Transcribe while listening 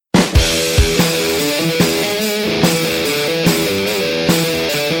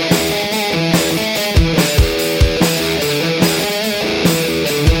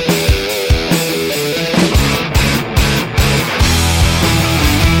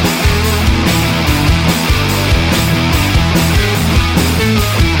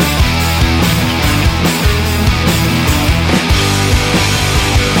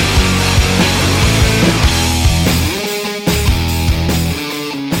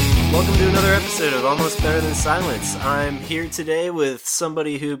Welcome to another episode of Almost Better Than Silence. I'm here today with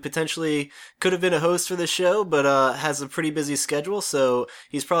somebody who potentially could have been a host for the show, but has a pretty busy schedule, so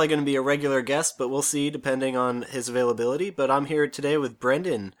he's probably going to be a regular guest, but we'll see depending on his availability. But I'm here today with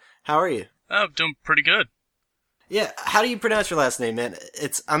Brendan. How are you? I'm doing pretty good. Yeah, how do you pronounce your last name, man?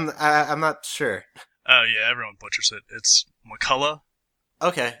 I'm not sure. Yeah, everyone butchers it. It's McCullough.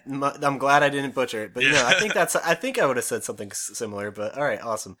 Okay, I'm glad I didn't butcher it, but Yeah. I think I would have said something similar, but alright,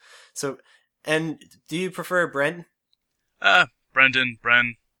 awesome. So, and do you prefer Bren? Brendan,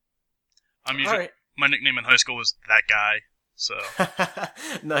 Bren. I'm usually Alright. My nickname in high school was that guy. So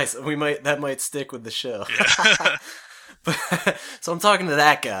Nice. That might stick with the show. yeah, So I'm talking to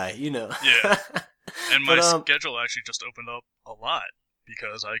that guy, you know. yeah. And my But, schedule actually just opened up a lot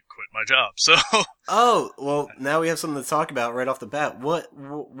because I quit my job. So Oh, well, now we have something to talk about right off the bat. What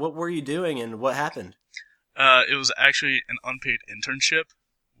were you doing and what happened? it was actually an unpaid internship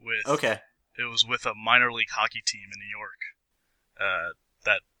with. Okay. It was with a minor league hockey team in New York.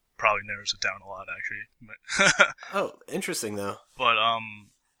 That probably narrows it down a lot, actually. Oh, interesting though. But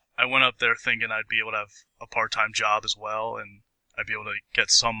I went up there thinking I'd be able to have a part-time job as well, and I'd be able to get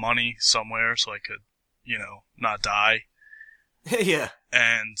some money somewhere so I could, not die. Yeah.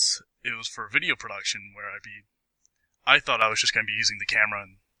 And it was for video production where I thought I was just going to be using the camera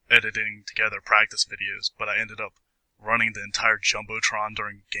and editing together practice videos, but I ended up running the entire Jumbotron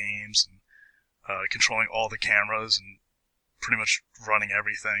during games and controlling all the cameras and pretty much running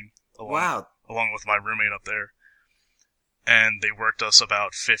everything along with my roommate up there. And they worked us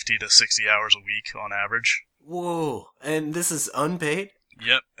about 50 to 60 hours a week on average. Whoa. And this is unpaid?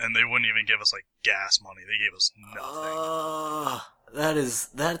 Yep, and they wouldn't even give us, gas money. They gave us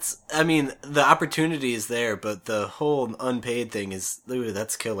That's, I mean, the opportunity is there, but the whole unpaid thing is, ooh,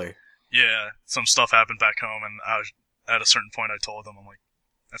 that's killer. Yeah, some stuff happened back home, and at a certain point I told them, I'm like,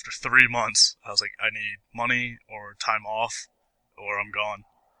 after 3 months, I was like, I need money or time off, or I'm gone.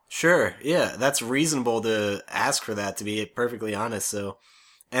 Sure, yeah, that's reasonable to ask for that, to be perfectly honest, so.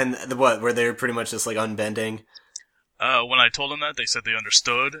 And what, were they pretty much just, unbending? When I told them that, they said they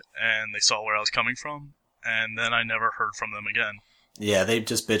understood, and they saw where I was coming from, and then I never heard from them again. Yeah, they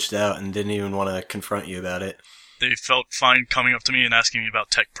just bitched out and didn't even want to confront you about it. They felt fine coming up to me and asking me about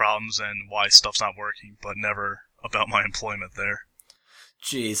tech problems and why stuff's not working, but never about my employment there.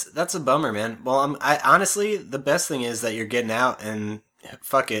 Jeez, that's a bummer, man. Well, I honestly, the best thing is that you're getting out and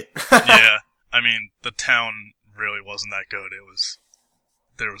fuck it. Yeah, I mean, the town really wasn't that good.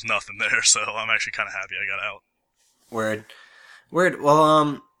 There was nothing there, so I'm actually kind of happy I got out. Word.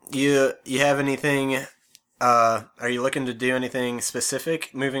 Well, you have anything, are you looking to do anything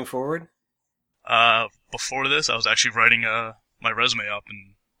specific moving forward? Before this, I was actually writing my resume up,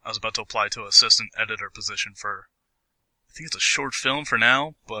 and I was about to apply to an assistant editor position for, I think it's a short film for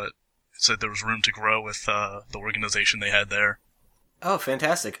now, but it said there was room to grow with the organization they had there. Oh,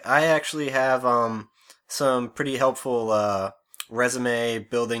 fantastic. I actually have some pretty helpful resume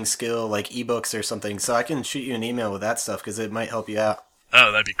building skill, like ebooks or something, so I can shoot you an email with that stuff, because it might help you out.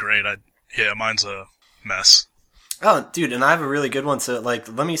 Oh, that'd be great. Yeah, mine's a mess. Oh, dude, and I have a really good one, so, let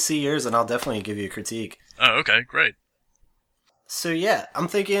me see yours, and I'll definitely give you a critique. Oh, okay, great. So, yeah, I'm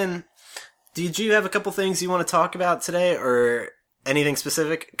thinking, did you have a couple things you want to talk about today, or anything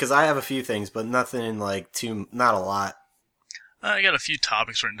specific? Because I have a few things, but nothing, not a lot. I got a few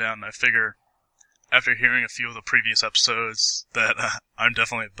topics written down, and I figure, after hearing a few of the previous episodes, that I'm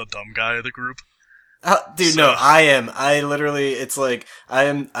definitely the dumb guy of the group. Oh, dude, So- no, I am. I literally, it's like, I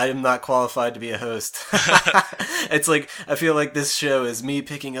am not qualified to be a host. It's like, I feel like this show is me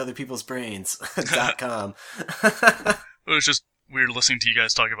picking other people's brains. .com. It was just weird listening to you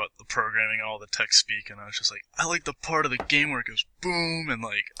guys talk about the programming and all the tech speak, and I was just like, I like the part of the game where it goes boom, and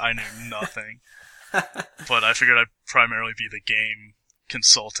I knew nothing. But I figured I'd primarily be the game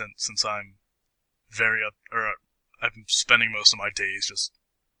consultant since I'm I've been spending most of my days just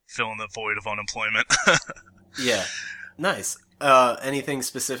filling the void of unemployment. Yeah. Nice. Anything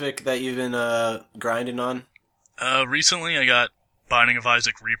specific that you've been grinding on? Recently I got Binding of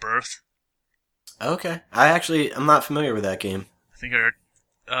Isaac Rebirth. Okay. I'm not familiar with that game. I think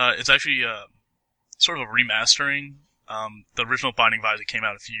it's actually sort of a remastering. The original Binding of Isaac came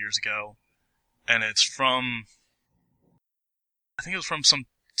out a few years ago, and it's from, I think it was from some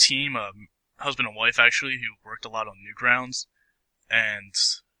team, husband and wife actually, who worked a lot on Newgrounds, and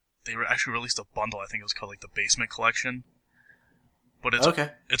they actually released a bundle. I think it was called the Basement Collection. But it's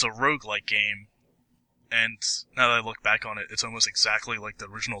a roguelike game, and now that I look back on it, it's almost exactly like the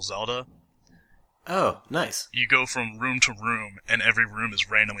original Zelda. Oh, nice. You go from room to room, and every room is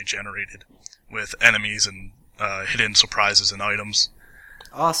randomly generated with enemies and hidden surprises and items.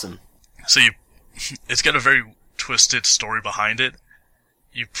 Awesome. So it's got a very twisted story behind it.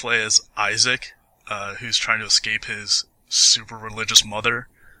 You play as Isaac, who's trying to escape his super religious mother,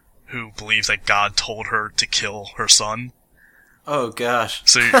 who believes that God told her to kill her son. Oh gosh.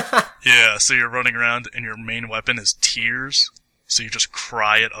 So so you're running around and your main weapon is tears. So you just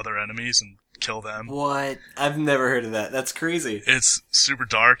cry at other enemies and kill them. What? I've never heard of that. That's crazy. It's super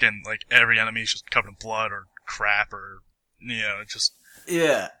dark and like every enemy is just covered in blood or crap or just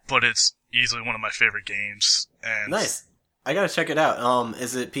Yeah. But it's easily one of my favorite games. And nice. I gotta check it out.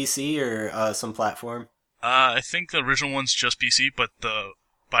 Is it PC or some platform? I think the original one's just PC, but the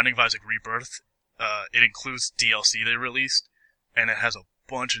Binding of Isaac Rebirth, it includes DLC they released, and it has a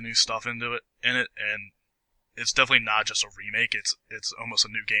bunch of new stuff in it, and it's definitely not just a remake. It's almost a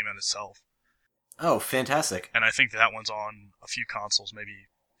new game in itself. Oh, fantastic! And I think that one's on a few consoles, maybe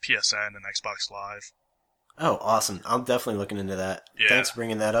PSN and Xbox Live. Oh, awesome! I'm definitely looking into that. Yeah. Thanks for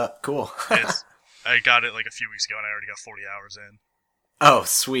bringing that up. Cool. I got it like a few weeks ago, and I already got 40 hours in. Oh,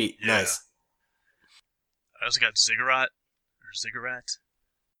 sweet. Yeah. Nice. I also got Ziggurat.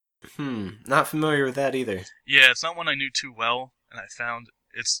 Not familiar with that either. Yeah, it's not one I knew too well, and I found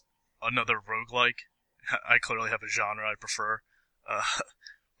it's another roguelike. I clearly have a genre I prefer,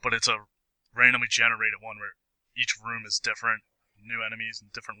 but it's a randomly generated one where each room is different, new enemies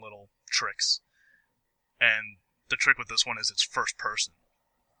and different little tricks. And the trick with this one is it's first person.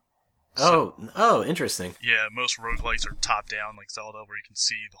 Oh, interesting. Yeah, most roguelikes are top down like Zelda, where you can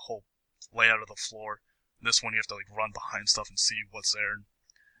see the whole layout of the floor. This one you have to like run behind stuff and see what's there.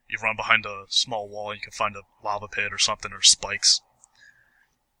 You run behind a small wall and you can find a lava pit or something or spikes.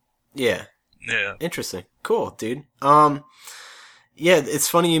 Yeah. Yeah. Interesting. Cool, dude. Yeah, it's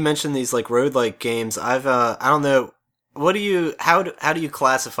funny you mentioned these like roguelike games. I don't know, how do you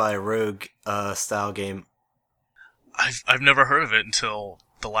classify a rogue style game? I've never heard of it until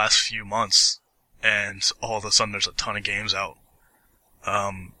the last few months, and all of a sudden there's a ton of games out.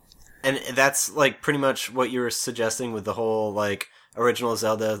 And that's like pretty much what you were suggesting with the whole like original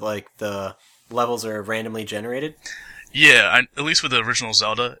Zelda, like the levels are randomly generated? Yeah, at least with the original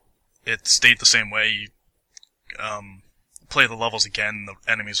Zelda, it stayed the same way. You play the levels again,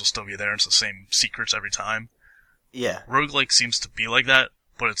 the enemies will still be there, and it's the same secrets every time. Yeah. Roguelike seems to be like that,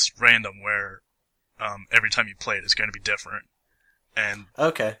 but it's random where every time you play it, it's going to be different. And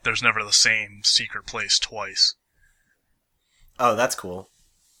okay, there's never the same secret place twice. Oh, that's cool.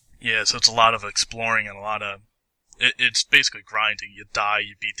 Yeah, so it's a lot of exploring and a lot of... It's basically grinding. You die,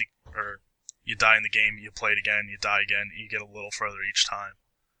 you die in the game, you play it again, you die again, you get a little further each time.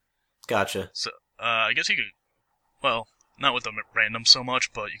 Gotcha. So, I guess you could... Well, not with the random so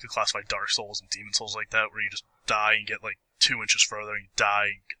much, but you could classify Dark Souls and Demon Souls like that, where you just die and get like 2 inches further, and you die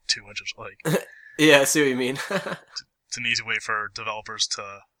and get 2 inches, like... Yeah, I see what you mean. It's an easy way for developers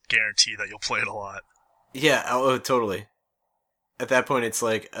to guarantee that you'll play it a lot. Yeah, oh, totally. At that point, it's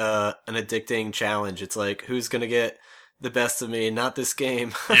like an addicting challenge. It's like, who's gonna get the best of me? Not this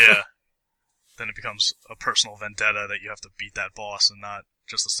game. Yeah. Then it becomes a personal vendetta that you have to beat that boss and not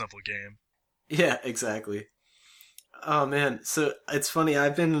just a simple game. Yeah, exactly. Oh man, so it's funny,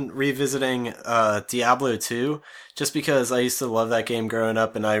 I've been revisiting Diablo 2 just because I used to love that game growing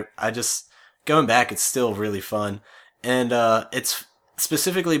up, and I just, going back, it's still really fun. And it's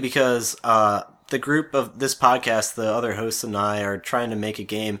specifically because the group of this podcast, the other hosts and I, are trying to make a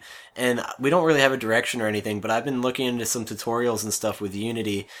game, and we don't really have a direction or anything, but I've been looking into some tutorials and stuff with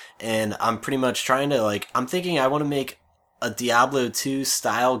Unity, and I'm pretty much trying to, like, I'm thinking I want to make a Diablo 2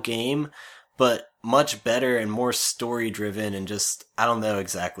 style game, but much better and more story driven, and just, I don't know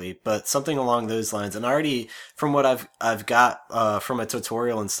exactly, but something along those lines. And already, from what I've got from a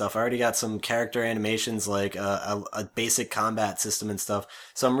tutorial and stuff, I already got some character animations, like a basic combat system and stuff.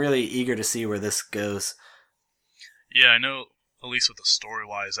 So I'm really eager to see where this goes. Yeah, I know, at least with the story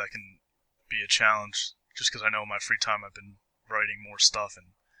wise, that can be a challenge. Just because I know in my free time I've been writing more stuff, and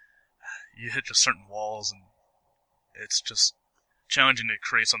you hit just certain walls, and it's just challenging to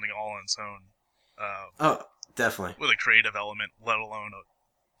create something all on its own. Oh, definitely. With a creative element, let alone a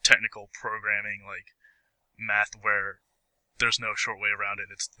technical programming, like math, where there's no short way around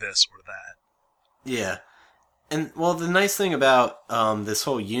it. It's this or that. Yeah. And, well, the nice thing about this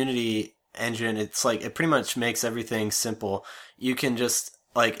whole Unity engine, it's like, it pretty much makes everything simple. You can just,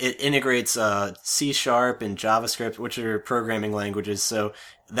 like, it integrates C# and JavaScript, which are programming languages, so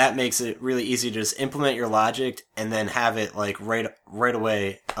that makes it really easy to just implement your logic and then have it, like, right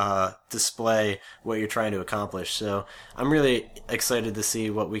away display what you're trying to accomplish. So I'm really excited to see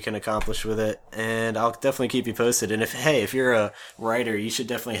what we can accomplish with it, and I'll definitely keep you posted. And if you're a writer, you should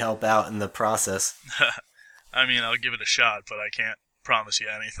definitely help out in the process. I mean, I'll give it a shot, but I can't promise you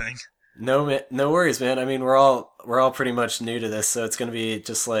anything. No worries, man. I mean, we're all pretty much new to this, so it's gonna be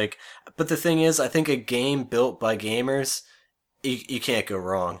just like. But the thing is, I think a game built by gamers, you can't go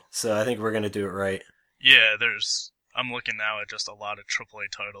wrong. So I think we're gonna do it right. Yeah, I'm looking now at just a lot of AAA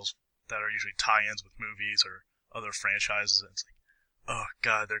titles that are usually tie-ins with movies or other franchises, and it's like, oh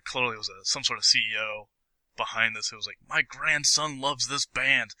god, there clearly was some sort of CEO behind this who was like, my grandson loves this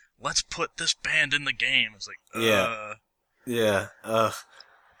band. Let's put this band in the game. It's like, Yeah, yeah,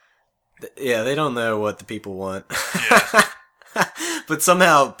 yeah. They don't know what the people want, yeah, but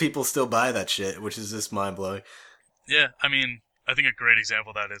somehow people still buy that shit, which is just mind blowing. yeah. I mean, I think a great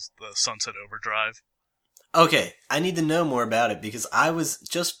example of that is the Sunset Overdrive. Okay, I need to know more about it because I was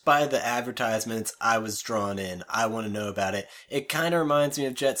just by the advertisements I was drawn in. I want to know about it. It kind of reminds me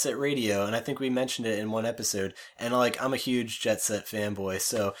of Jet Set Radio, and I think we mentioned it in one episode. And like, I'm a huge Jet Set fanboy,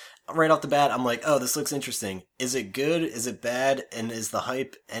 so right off the bat, I'm like, oh, this looks interesting. Is it good? Is it bad? And is the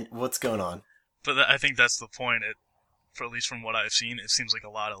hype? And what's going on? But I think that's the point. For at least from what I've seen, it seems like a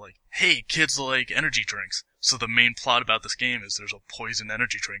lot of like, hey, kids like energy drinks. So the main plot about this game is there's a poison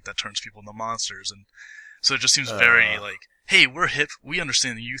energy drink that turns people into monsters, and so it just seems very like, hey, we're hip, we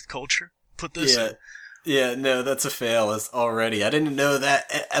understand the youth culture. Put this in. Yeah, no, that's a fail already. I didn't know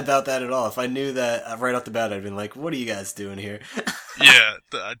that about that at all. If I knew that right off the bat, I'd been like, what are you guys doing here? Yeah,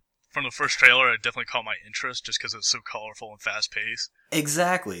 from the first trailer, it definitely caught my interest just because it's so colorful and fast paced.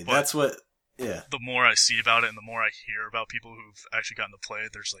 Exactly. But that's what. Yeah. the more I see about it and the more I hear about people who've actually gotten to play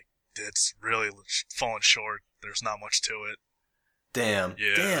it, there's like, it's really fallen short. There's not much to it. Damn.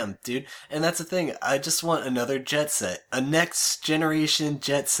 Yeah. Damn, dude. And that's the thing. I just want another Jet Set. A next generation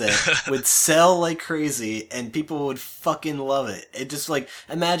Jet Set would sell like crazy and people would fucking love it. It just like,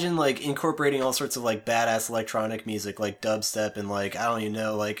 imagine like incorporating all sorts of like badass electronic music like dubstep and like, I don't even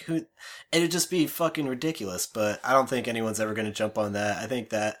know, like who, it'd just be fucking ridiculous. But I don't think anyone's ever going to jump on that. I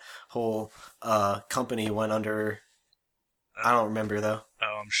think that whole, company went under, I don't remember though.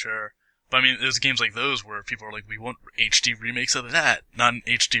 Oh, I'm sure. But I mean, there's games like those where people are like, we want HD remakes of that, not an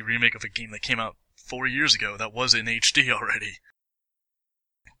HD remake of a game that came out 4 years ago that was in HD already.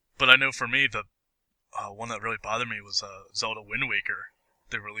 But I know for me, the one that really bothered me was Zelda Wind Waker.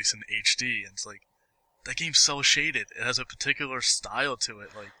 They released in HD, and it's like, that game's so shaded. It has a particular style to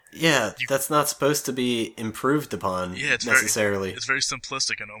it. Like, yeah, that's not supposed to be improved upon necessarily. It's very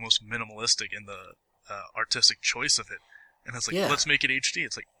simplistic and almost minimalistic in the artistic choice of it. And it's like, let's make it HD.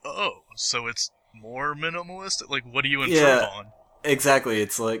 It's like, oh, so it's more minimalist? Like, what do you improve on? Exactly.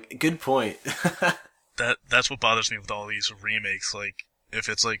 It's like, good point. That's what bothers me with all these remakes. Like, if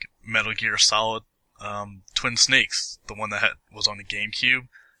it's like Metal Gear Solid, Twin Snakes, the one that was on the GameCube,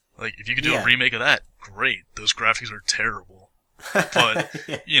 like, if you could do a remake of that, great. Those graphics are terrible. But,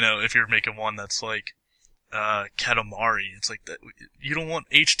 you know, if you're making one that's like, Katamari, it's like, that, you don't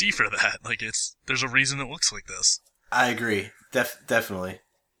want HD for that. Like, there's a reason it looks like this. I agree. Definitely.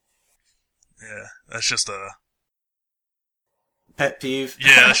 Yeah, that's just a pet peeve.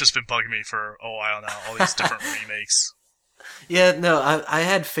 Yeah, that's just been bugging me for a while now. All these different remakes. Yeah, no, I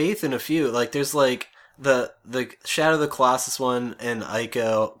had faith in a few. Like, there's like the Shadow of the Colossus one and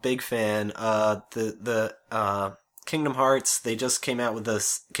Ico, big fan. The Kingdom Hearts, they just came out with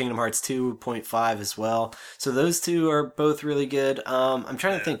this Kingdom Hearts 2.5 as well. So those two are both really good. I'm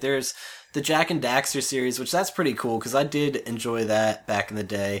trying to think. There's the Jak and Daxter series, which that's pretty cool because I did enjoy that back in the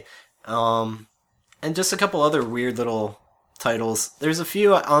day. And just a couple other weird little titles. There's a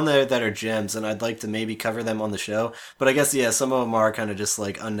few on there that are gems, and I'd like to maybe cover them on the show. But I guess, some of them are kind of just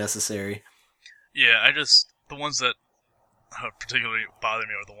like unnecessary. Yeah, the ones that particularly bother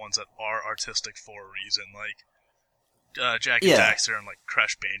me are the ones that are artistic for a reason, like Jak and Daxter and like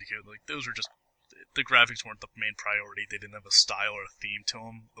Crash Bandicoot. Like, those are just, the graphics weren't the main priority. They didn't have a style or a theme to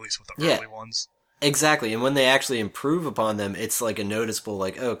them, at least with the early ones. Exactly, and when they actually improve upon them, it's like a noticeable,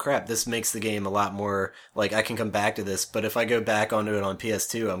 like, oh crap, this makes the game a lot more, like, I can come back to this, but if I go back onto it on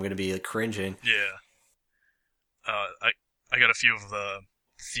PS2, I'm going to be like, cringing. Yeah. I got a few of the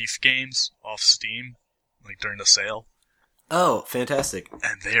Thief games off Steam, like, during the sale. Oh, fantastic.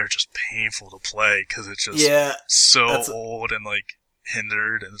 And they are just painful to play, because it's just so old and, like,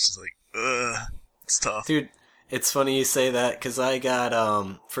 hindered, and it's just like, ugh. It's tough. Dude, it's funny you say that, because I got,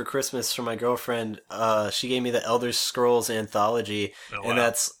 for Christmas from my girlfriend, she gave me the Elder Scrolls Anthology, and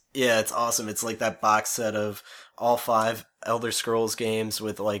it's awesome. It's like that box set of all 5 Elder Scrolls games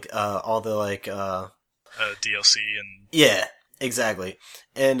with, like, all the, like, DLC and... Yeah, exactly.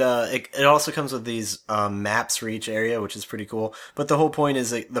 And, it also comes with these, maps for each area, which is pretty cool. But the whole point is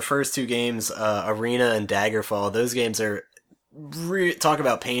that the first 2 games, Arena and Daggerfall, those games are... talk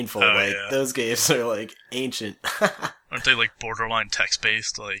about painful. Those games are like ancient. Aren't they like borderline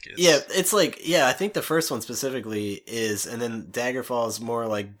text-based? Like, Yeah, it's like, yeah, I think the first one specifically is, and then Daggerfall is more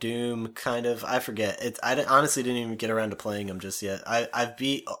like Doom, kind of. I forget. Honestly didn't even get around to playing them just yet. I've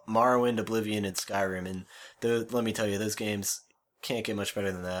beat Morrowind, Oblivion, and Skyrim, and let me tell you, those games can't get much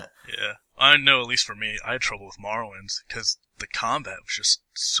better than that. Yeah. I know, at least for me, I had trouble with Morrowind, because the combat was just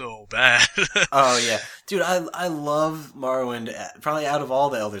so bad. Oh yeah, dude, I love Morrowind. Probably out of all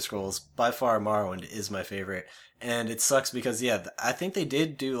the Elder Scrolls, by far Morrowind is my favorite. And it sucks because yeah, I think they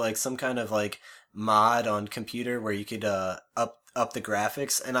did do like some kind of like mod on computer where you could up the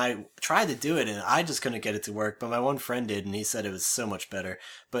graphics, and I tried to do it and I just couldn't get it to work. But my one friend did, and he said it was so much better.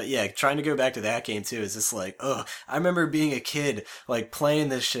 But yeah, trying to go back to that game too is just like, oh, I remember being a kid like playing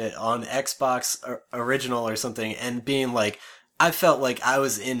this shit on Xbox original or something, and being like, I felt like I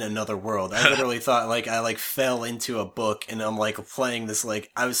was in another world. I literally thought like I like fell into a book, and I'm like playing this,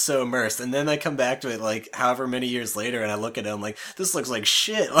 like I was so immersed. And then I come back to it like however many years later, and I look at it, I'm like, this looks like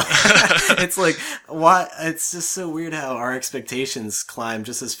shit. Like, it's like, why? It's just so weird how our expectations climb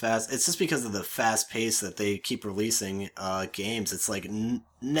just as fast. It's just because of the fast pace that they keep releasing games. It's like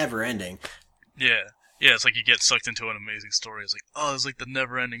never ending. Yeah. Yeah, it's like you get sucked into an amazing story. It's like, oh, it's like the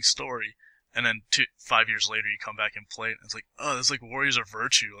never-ending story. And then 5 years later, you come back and play it, and it's like, oh, this is like Warriors of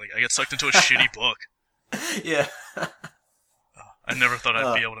Virtue. Like, I get sucked into a shitty book. Yeah. I never thought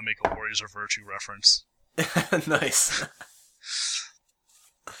I'd be able to make a Warriors of Virtue reference. Nice.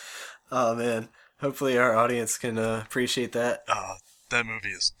 Oh, man. Hopefully our audience can appreciate that. That movie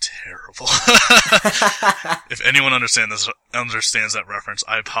is terrible. If anyone understands that reference,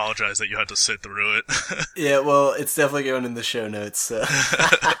 I apologize that you had to sit through it. Yeah, well, it's definitely going in the show notes, so...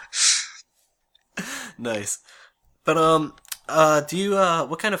 Nice. But do you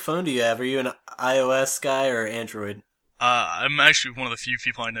what kind of phone do you have? Are you an iOS guy or Android? I'm actually one of the few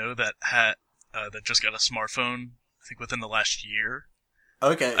people I know that that just got a smartphone, I think within the last year.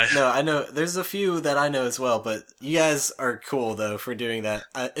 Okay. No, I know there's a few that I know as well, but you guys are cool though for doing that,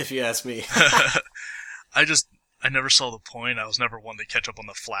 if you ask me. I never saw the point. I was never one to catch up on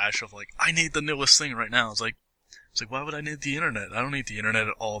the flash of like, I need the newest thing right now. It's like why would I need the internet? I don't need the internet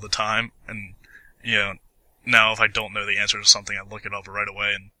all the time. And you know, now if I don't know the answer to something, I look it up right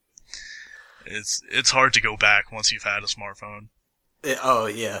away, and it's hard to go back once you've had a smartphone. Oh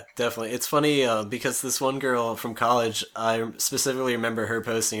yeah, definitely. It's funny because this one girl from college, I specifically remember her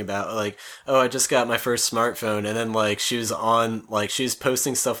posting about like, oh, I just got my first smartphone, and then like she was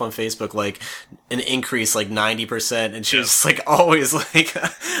posting stuff on Facebook like an increase like 90%, and she was just like always like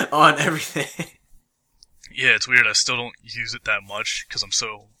on everything. Yeah, it's weird. I still don't use it that much because I'm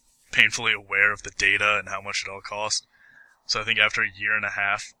so painfully aware of the data and how much it all costs. So I think after a year and a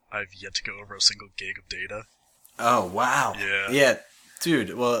half, I've yet to go over a single gig of data. Oh wow! Yeah,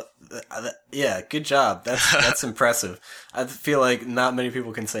 dude. Well, yeah, good job. That's impressive. I feel like not many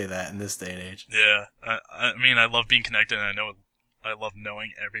people can say that in this day and age. Yeah, I mean, I love being connected, and I love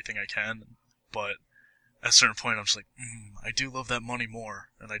knowing everything I can. But at a certain point, I'm just like, I do love that money more,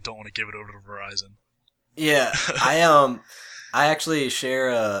 and I don't want to give it over to Verizon. Yeah, I actually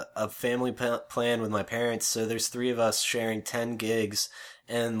share a family plan with my parents, so there's 3 of us sharing 10 gigs,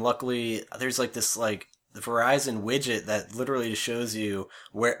 and luckily there's like this like the Verizon widget that literally shows you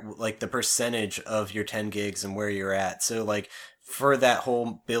where like the percentage of your 10 gigs and where you're at. So like for that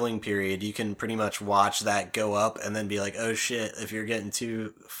whole billing period, you can pretty much watch that go up and then be like, oh shit, if you're getting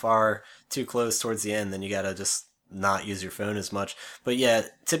too close towards the end, then you gotta just not use your phone as much. But yeah,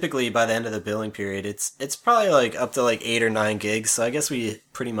 typically by the end of the billing period, it's probably like up to like 8 or 9 gigs. So I guess we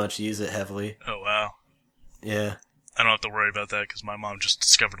pretty much use it heavily. Oh wow. Yeah. I don't have to worry about that because my mom just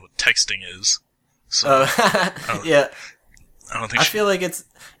discovered what texting is. So yeah. I feel like it's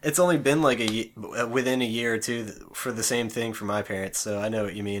only been like within a year or two for the same thing for my parents. So I know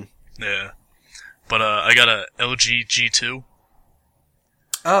what you mean. Yeah. But I got a LG G2.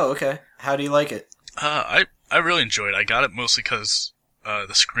 Oh, okay. How do you like it? I really enjoy it. I got it mostly because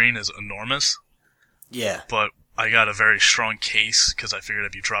the screen is enormous. Yeah. But I got a very strong case because I figured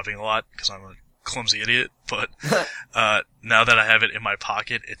I'd be dropping a lot because I'm a clumsy idiot. But now that I have it in my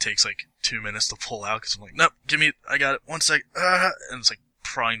pocket, it takes like 2 minutes to pull out because I'm like, nope, I got it, 1 sec, and it's like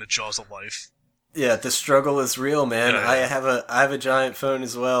prying the jaws of life. Yeah, the struggle is real, man. Yeah. I have a giant phone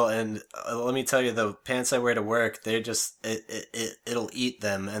as well, and let me tell you, the pants I wear to work, they just it'll eat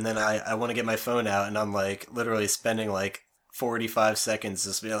them, and then I want to get my phone out, and I'm like literally spending like 45 seconds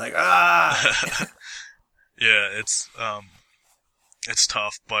just being like Yeah, it's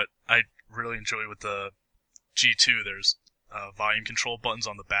tough, but I really enjoy with the G2. There's volume control buttons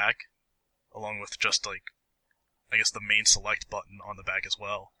on the back, along with just like I guess the main select button on the back as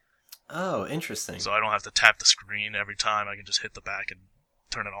well. Oh, interesting. So I don't have to tap the screen every time. I can just hit the back and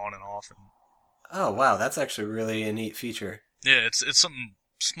turn it on and off. And Oh, wow, that's actually really a neat feature. yeah, it's something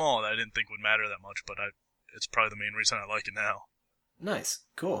small that I didn't think would matter that much, but it's probably the main reason I like it now. Nice,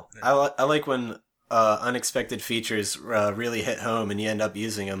 cool. Yeah. I like when unexpected features really hit home and you end up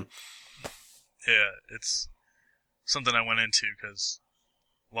using them. Yeah, it's something I went into because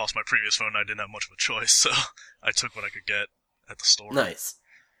lost my previous phone and I didn't have much of a choice, so I took what I could get at the store. Nice.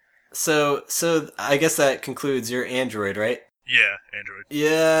 So I guess that concludes your Android, right? Yeah, Android.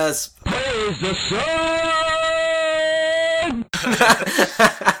 Yes. Praise the sun!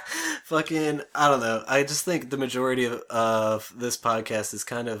 Fucking, I don't know. I just think the majority of this podcast is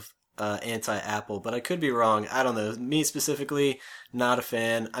kind of anti-Apple, but I could be wrong. I don't know. Me specifically, not a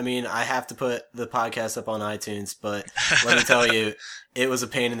fan. I mean, I have to put the podcast up on iTunes, but let me tell you, it was a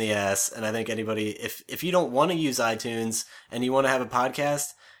pain in the ass. And I think anybody, if you don't want to use iTunes and you want to have a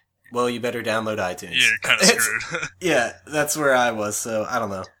podcast, well, you better download iTunes. Yeah, you're kind of screwed. Yeah, that's where I was, so I don't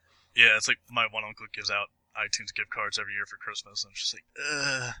know. Yeah, it's like my one uncle gives out iTunes gift cards every year for Christmas, and I'm just like,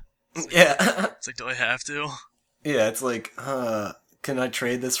 ugh. Yeah. It's like, do I have to? Yeah, it's like, can I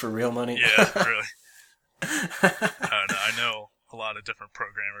trade this for real money? Yeah, really. I know a lot of different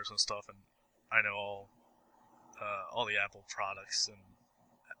programmers and stuff, and I know all the Apple products and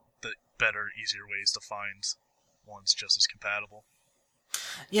the better, easier ways to find ones just as compatible.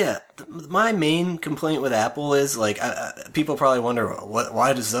 Yeah, my main complaint with Apple is, like, people probably wonder,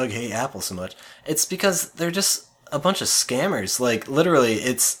 why does Zug hate Apple so much? It's because they're just a bunch of scammers. Like, literally,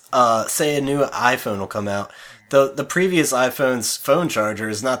 it's, say a new iPhone will come out. The previous iPhone's phone charger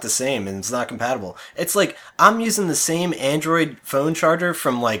is not the same and it's not compatible. It's like, I'm using the same Android phone charger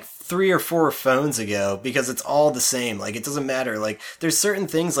from like 3 or 4 phones ago because it's all the same. Like, it doesn't matter. Like, there's certain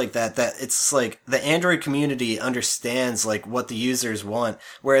things like that it's like the Android community understands like what the users want.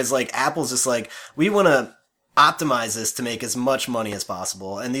 Whereas like Apple's just like, we want to optimize this to make as much money as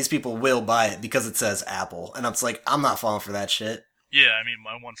possible. And these people will buy it because it says Apple. And I'm just like, I'm not falling for that shit. Yeah, I mean,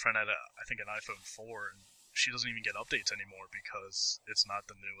 my one friend had I think an iPhone 4, and she doesn't even get updates anymore because it's not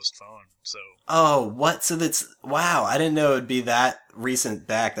the newest phone. So Oh, what? So that's, wow, I didn't know it'd be that recent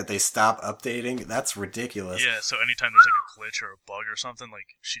back that they stop updating. That's ridiculous. yeah, so anytime there's like a glitch or a bug or something,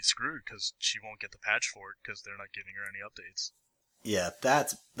 like she's screwed because she won't get the patch for it because they're not giving her any updates. Yeah,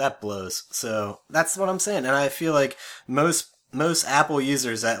 that blows. So that's what I'm saying. And I feel like most Apple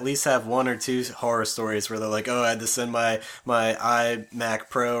users at least have 1 or 2 horror stories where they're like, oh, I had to send my iMac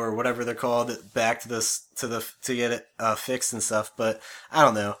Pro or whatever they're called back to get it fixed and stuff. But I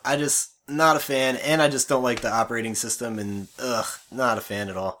don't know. I just not a fan, and I just don't like the operating system, and not a fan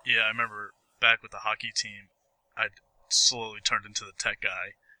at all. Yeah, I remember back with the hockey team, I'd slowly turned into the tech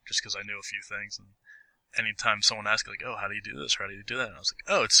guy just because I knew a few things. And anytime someone asked, like, oh, how do you do this? Or how do you do that? And I was like,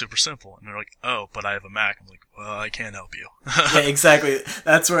 oh, it's super simple. And they're like, oh, but I have a Mac. I'm like, well, I can't help you. Yeah, exactly.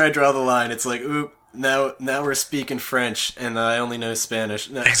 That's where I draw the line. It's like, oop, now we're speaking French, and I only know Spanish.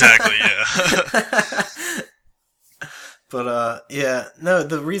 No. Exactly, yeah. But yeah, no.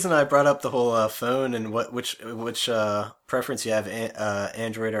 The reason I brought up the whole phone and which preference you have,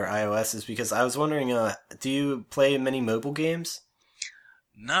 Android or iOS, is because I was wondering, do you play many mobile games?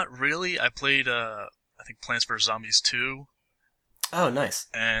 Not really. I played, I think, Plants vs. Zombies 2. Oh, nice.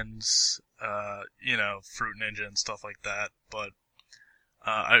 And, Fruit Ninja and stuff like that. But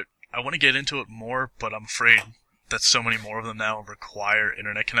I want to get into it more, but I'm afraid that so many more of them now require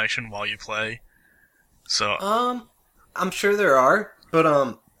internet connection while you play. So I'm sure there are,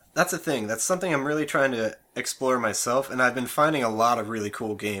 but that's the thing. That's something I'm really trying to explore myself, and I've been finding a lot of really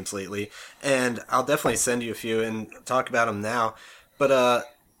cool games lately, and I'll definitely send you a few and talk about them now. But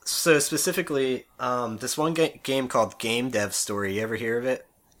so specifically, this one game called Game Dev Story. You ever hear of it?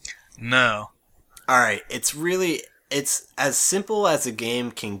 No. All right, it's as simple as a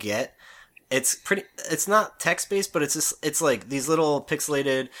game can get. It's not text based, but it's like these little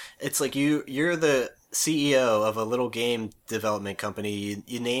pixelated. It's like you're the CEO of a little game development company.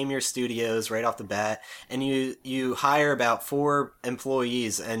 You name your studios right off the bat, and you hire about 4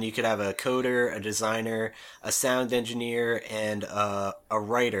 employees, and you could have a coder, a designer, a sound engineer, and a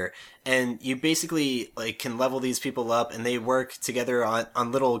writer. And you basically like can level these people up, and they work together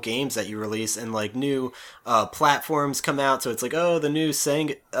on little games that you release, and like new platforms come out. So it's like, oh, the new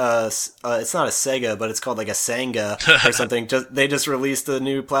Sega, it's not a Sega, but it's called like a Senga or something. They just released a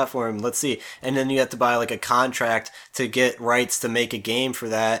new platform. Let's see, and then you have to buy like a contract to get rights to make a game for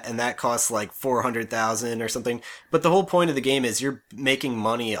that, and that costs like 400,000 or something. But the whole point of the game is you're making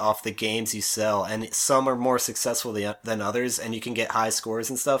money off the games you sell, and some are more successful than others, and you can get high scores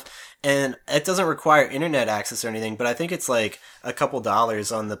and stuff. And it doesn't require internet access or anything, but I think it's like a couple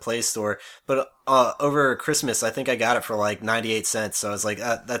dollars on the Play Store. But over Christmas, I think I got it for like 98 cents. So I was like,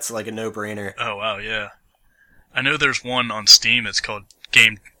 that's like a no-brainer. Oh wow, yeah. I know there's one on Steam. It's called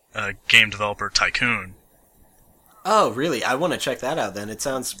Game Developer Tycoon. Oh, really? I want to check that out then. It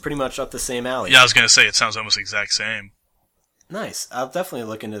sounds pretty much up the same alley. Yeah, I was gonna say it sounds almost the exact same. Nice. I'll definitely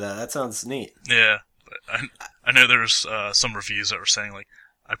look into that. That sounds neat. Yeah, but I know there's some reviews that were saying like,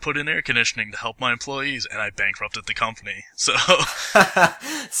 I put in air conditioning to help my employees, and I bankrupted the company. So,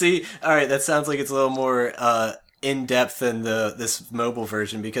 see, all right, that sounds like it's a little more in depth than this mobile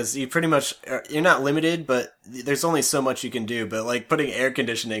version, because you pretty much you're not limited, but there's only so much you can do. But like putting air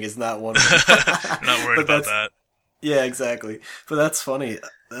conditioning is not one of them. I'm not worried about that. Yeah, exactly. But that's funny.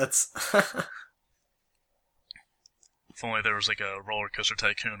 That's. If only there was like a roller coaster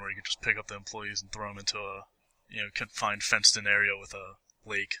tycoon where you could just pick up the employees and throw them into a confined fenced-in area with a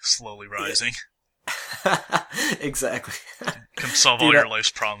lake slowly rising. Yeah. Exactly. Can solve all your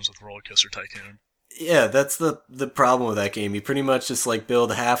life's problems with Roller Coaster Tycoon. Yeah, that's the problem with that game. You pretty much just like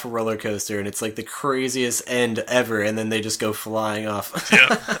build half a roller coaster, and it's like the craziest end ever, and then they just go flying off.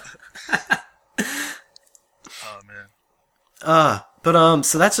 Yeah. Oh man. But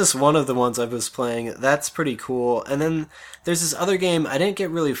so that's just one of the ones I was playing. That's pretty cool. And then there's this other game. I didn't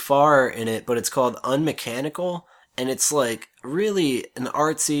get really far in it, but it's called Unmechanical. And it's like really an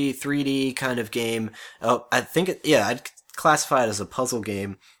artsy 3D kind of game. I think I'd classify it as a puzzle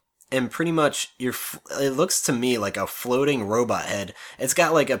game. And pretty much it looks to me like a floating robot head. It's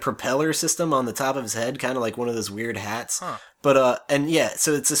got like a propeller system on the top of his head, kind of like one of those weird hats. Huh. But, and yeah,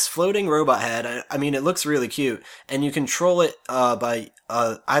 so it's this floating robot head. I mean, it looks really cute. And you control it, by,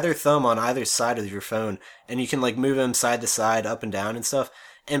 either thumb on either side of your phone. And you can like move him side to side, up and down and stuff.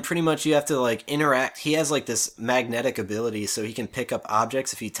 And pretty much you have to like interact. He has like this magnetic ability, so he can pick up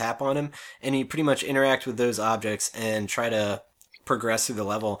objects if you tap on him. And you pretty much interact with those objects and try to progress through the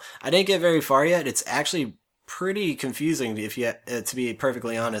level. I didn't get very far yet. It's actually pretty confusing to be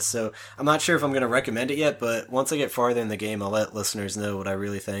perfectly honest. So I'm not sure if I'm going to recommend it yet, but once I get farther in the game, I'll let listeners know what I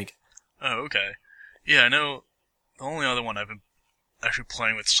really think. Oh, okay. Yeah, I know the only other one I've been actually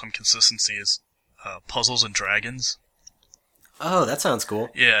playing with some consistency is Puzzles and Dragons. Oh, that sounds cool.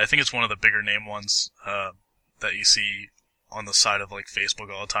 Yeah, I think it's one of the bigger name ones that you see on the side of like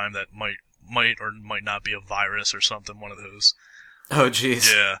Facebook all the time that might or might not be a virus or something, one of those. Oh, jeez.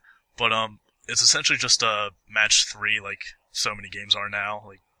 Yeah, but it's essentially just a match 3, like so many games are now,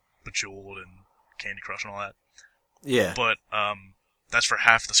 like Bejeweled and Candy Crush and all that. Yeah. But that's for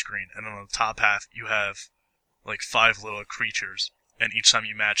half the screen, and on the top half you have like 5 little creatures, and each time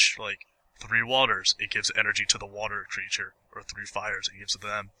you match like 3 waters, it gives energy to the water creature, or 3 fires, it gives it to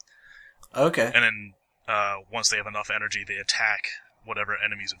them. Okay. And then once they have enough energy, they attack whatever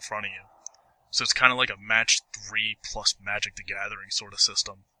enemy's in front of you. So it's kind of like a match 3 plus Magic the Gathering sort of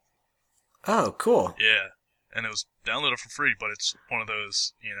system. Oh, cool. Yeah. And it was downloaded for free, but it's one of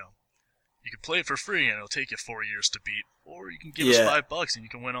those, you can play it for free and it'll take you 4 years to beat, or you can give us $5 and you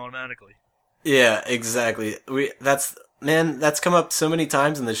can win automatically. Yeah, exactly. That's come up so many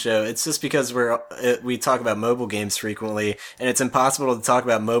times in the show. It's just because we talk about mobile games frequently, and it's impossible to talk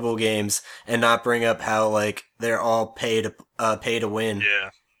about mobile games and not bring up how like they're all pay to win.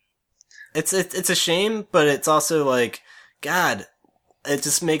 Yeah. It's a shame, but it's also like, God, it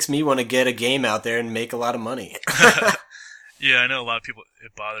just makes me want to get a game out there and make a lot of money. Yeah, I know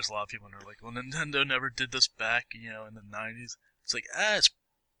it bothers a lot of people, and they're like, well, Nintendo never did this back, in the 90s. It's like, it's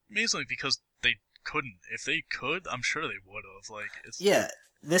mainly because they couldn't. If they could, I'm sure they would have. Yeah,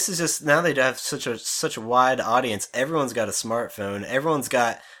 this is just, now they have such a wide audience. Everyone's got a smartphone. Everyone's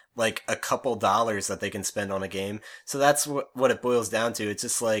got like a couple dollars that they can spend on a game. So that's what it boils down to. It's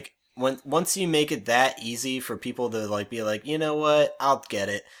just like, once you make it that easy for people to like be like, you know what, I'll get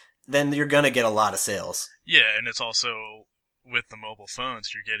it, then you're gonna get a lot of sales. Yeah, and it's also with the mobile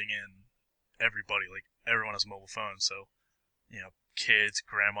phones, you're getting in everybody. Like everyone has a mobile phone, so kids,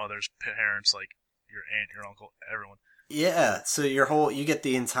 grandmothers, parents, like your aunt, your uncle, everyone. Yeah, so you get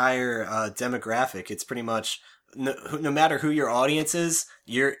the entire demographic. It's pretty much no matter who your audience is,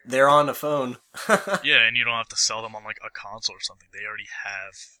 they're on a phone. Yeah, and you don't have to sell them on like a console or something. They already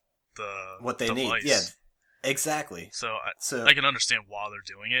have what they need. Yeah, exactly. So I can understand why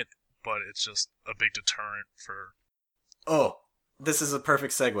they're doing it, but it's just a big deterrent for. Oh, this is a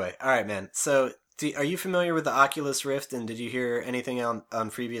perfect segue. All right, man. So, are you familiar with the Oculus Rift, and did you hear anything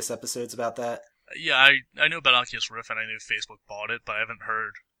on previous episodes about that? Yeah, I know about Oculus Rift and I know Facebook bought it, but I haven't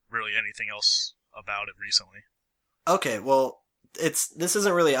heard really anything else about it recently. Okay, well, this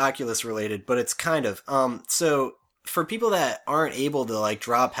isn't really Oculus related, but it's kind of. So for people that aren't able to like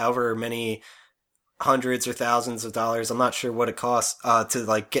drop however many hundreds or thousands of dollars, I'm not sure what it costs, to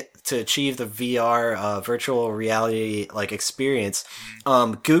like get to achieve the VR, virtual reality like experience.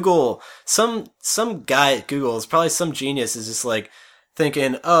 Mm. Google, some guy at Google is probably some genius is just like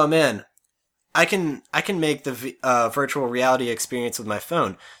thinking, oh man, I can make the virtual reality experience with my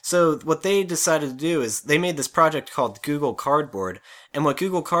phone. So what they decided to do is they made this project called Google Cardboard, and what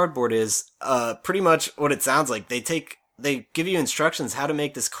Google Cardboard is, pretty much what it sounds like. They give you instructions how to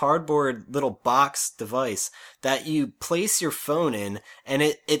make this cardboard little box device that you place your phone in, and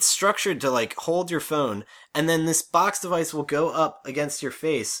it's structured to like hold your phone, and then this box device will go up against your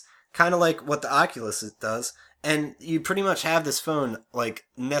face, kind of like what the Oculus does, and you pretty much have this phone like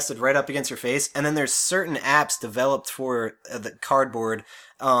nested right up against your face, and then there's certain apps developed for the cardboard,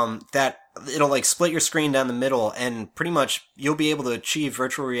 that it'll like split your screen down the middle, and pretty much you'll be able to achieve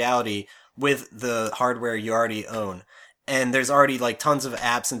virtual reality with the hardware you already own. And there's already like tons of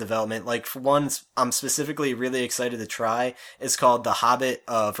apps in development. Like for one, I'm specifically really excited to try. It's called the Hobbit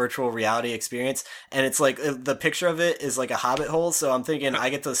virtual reality experience, and it's like the picture of it is like a Hobbit hole. So I'm thinking I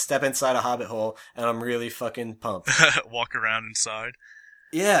get to step inside a Hobbit hole, and I'm really fucking pumped. Walk around inside.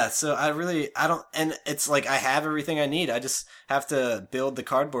 Yeah, so I don't, and it's like I have everything I need. I just have to build the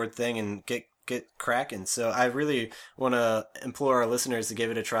cardboard thing and get cracking. So I really want to implore our listeners to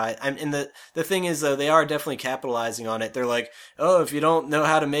give it a try. And the thing is, though, they are definitely capitalizing on it. They're like, oh, if you don't know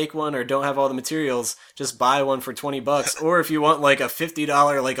how to make one or don't have all the materials, just buy one for $20. Or if you want like a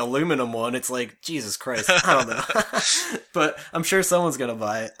 $50 like aluminum one, it's like, Jesus Christ, I don't know. But I'm sure someone's gonna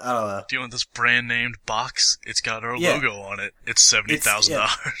buy it. I don't know. Do you want this brand named box? It's got our Yeah. logo on it. It's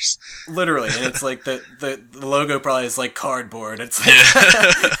 $70,000. Literally, and it's like the logo probably is like cardboard. It's like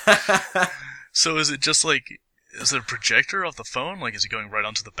Yeah. So is it just like, is it a projector off the phone? Like, is it going right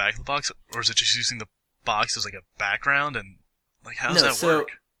onto the back of the box? Or is it just using the box as like a background? And like, how does that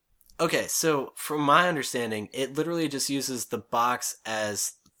work? Okay, so from my understanding, it literally just uses the box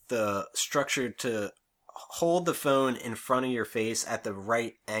as the structure to hold the phone in front of your face at the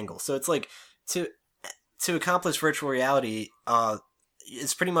right angle. So it's like to to accomplish virtual reality,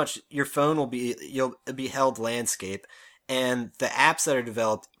 it's pretty much your phone you'll be held landscape, and the apps that are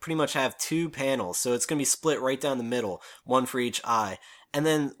developed pretty much have two panels, so it's going to be split right down the middle, one for each eye, and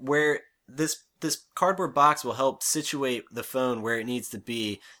then where this cardboard box will help situate the phone where it needs to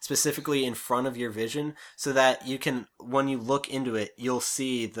be, specifically in front of your vision, so that you can, when you look into it, you'll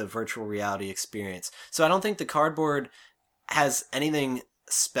see the virtual reality experience. So I don't think the cardboard has anything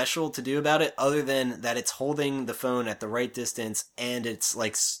special to do about it other than that it's holding the phone at the right distance and it's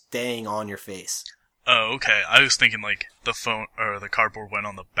like staying on your face. Oh, okay. I was thinking like the phone or the cardboard went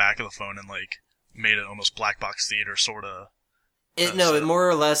on the back of the phone and like made it almost black box theater sort of. It more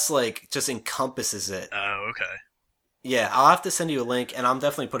or less like just encompasses it. Oh, okay. Yeah, I'll have to send you a link, and I'm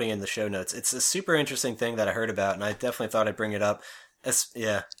definitely putting it in the show notes. It's a super interesting thing that I heard about, and I definitely thought I'd bring it up.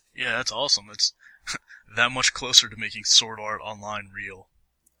 Yeah. Yeah, that's awesome. It's that much closer to making Sword Art Online real.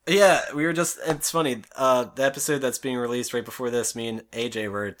 Yeah, it's funny, the episode that's being released right before this, me and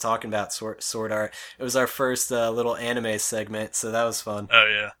AJ were talking about Sword Art. It was our first little anime segment, so that was fun. Oh,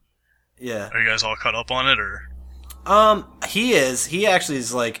 yeah. Yeah. Are you guys all caught up on it, or? He actually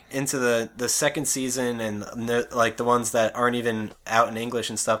is like into the second season and like the ones that aren't even out in English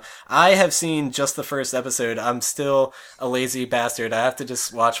and stuff. I have seen just the first episode. I'm still a lazy bastard. I have to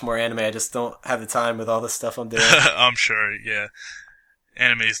just watch more anime. I just don't have the time with all the stuff I'm doing. I'm sure, yeah.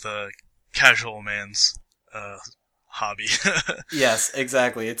 Anime's the casual man's hobby. Yes,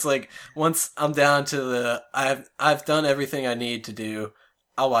 exactly. It's like once I'm down to I've done everything I need to do,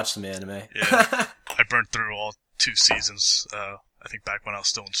 I'll watch some anime. Yeah. I burnt through all 2 seasons, I think back when I was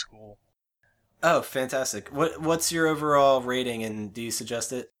still in school. Oh, fantastic. What's your overall rating, and do you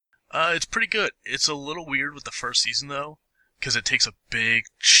suggest it? It's pretty good. It's a little weird with the first season, though, because it takes a big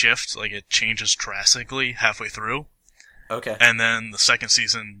shift, like it changes drastically halfway through. Okay. And then the second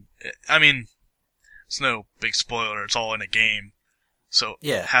season, I mean, it's no big spoiler, it's all in a game. So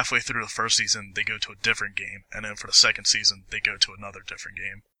yeah. Halfway through the first season, they go to a different game, and then for the second season, they go to another different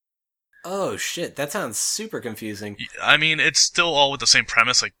game. Oh shit, that sounds super confusing. I mean, it's still all with the same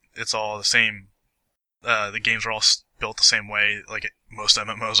premise, like, it's all the same, the games are all built the same way, like most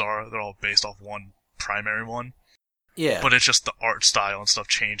MMOs are, they're all based off one primary one. Yeah. But it's just the art style and stuff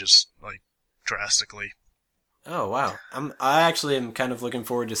changes, like, drastically. Oh wow. I actually am kind of looking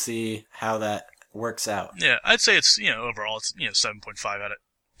forward to see how that works out. Yeah, I'd say it's, overall it's, 7.5 out of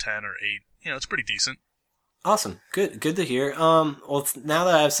 10 or 8, it's pretty decent. Awesome. Good to hear. Well, now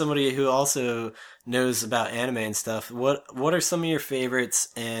that I have somebody who also knows about anime and stuff, what are some of your favorites?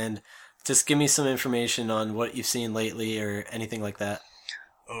 And just give me some information on what you've seen lately or anything like that.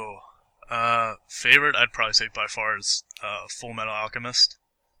 Oh, favorite I'd probably say by far is Full Metal Alchemist.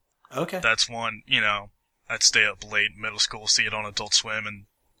 Okay. That's one, I'd stay up late middle school, see it on Adult Swim, and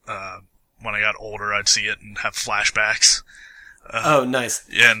when I got older, I'd see it and have flashbacks. Oh, nice.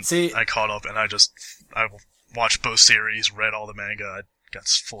 Yeah, and See, I caught up, and I watched both series, read all the manga, I got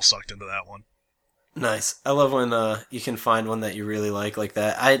full sucked into that one. nice. I love when you can find one that you really like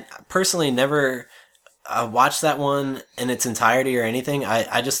that. I personally never watched that one in its entirety or anything.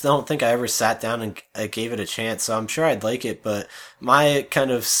 I just don't think I ever sat down and gave it a chance, so I'm sure I'd like it, but my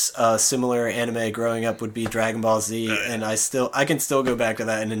kind of similar anime growing up would be Dragon Ball Z, and I can still go back to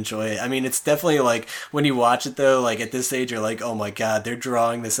that and enjoy it. I mean, it's definitely like, when you watch it though, like at this age, you're like, oh my god, they're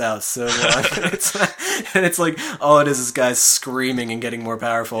drawing this out so long. and it's like, all it is guys screaming and getting more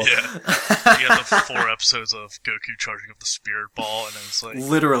powerful. Yeah. You got the 4 episodes of Goku charging up the spirit ball, and then it's like,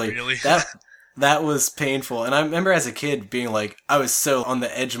 literally, really? That was painful. And I remember as a kid being like, I was so on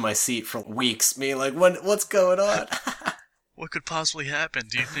the edge of my seat for weeks, being like, what's going on? What could possibly happen?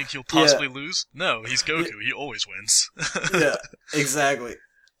 Do you think you'll possibly lose? No, he's Goku. He always wins. Yeah, exactly.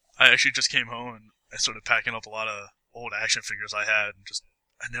 I actually just came home and I started packing up a lot of old action figures I had, and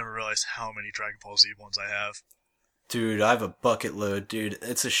I never realized how many Dragon Ball Z ones I have. Dude, I have a bucket load, dude.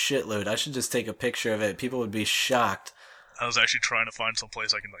 It's a shitload. I should just take a picture of it. People would be shocked. I was actually trying to find some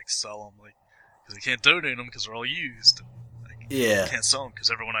place I can sell them, because I can't donate them because they're all used. Yeah. I can't sell them because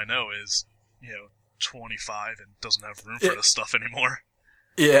everyone I know is, 25 and doesn't have room for this stuff anymore.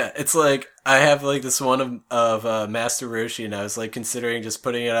 Yeah, it's like, I have this one of Master Roshi, and I was considering just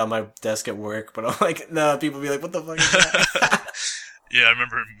putting it on my desk at work, but I'm like, no, people be like, what the fuck is that? Yeah, I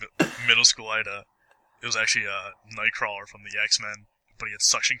remember in middle school, it was actually Nightcrawler from the X-Men, but he had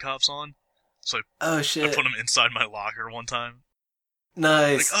suction cups on. So I put him inside my locker one time.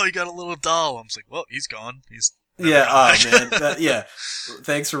 Nice. Oh, you got a little doll. I'm like, well, he's gone. He's man.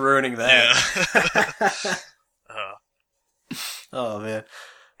 Thanks for ruining that. Yeah. Oh man.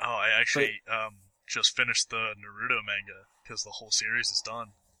 Oh, I actually just finished the Naruto manga because the whole series is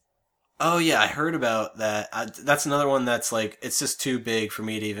done. Oh yeah, I heard about that. That's another one that's it's just too big for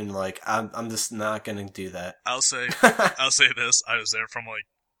me to even I'm just not gonna do that. I'll say this: I was there from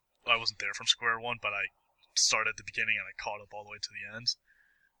I wasn't there from square one, but I started at the beginning and I caught up all the way to the end.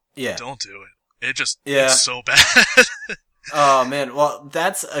 Yeah. Don't do it. It's so bad. Oh man, well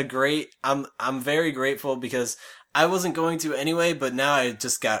that's a great. I'm very grateful because I wasn't going to anyway, but now I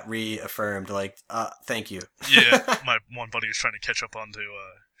just got reaffirmed. Thank you. Yeah, my one buddy was trying to catch up onto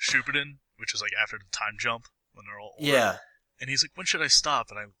Shippuden, which is after the time jump when they're all older. Yeah. And he's like, when should I stop?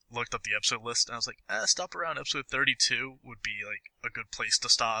 And I looked up the episode list, and I was like, stop around episode 32 would be a good place to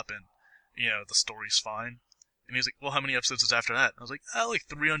stop, and the story's fine. And he's like, well, how many episodes is after that? And I was like,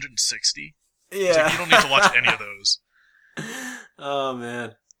 360. Yeah. You don't need to watch any of those. Oh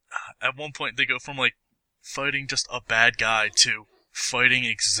man. At one point, they go from fighting just a bad guy to fighting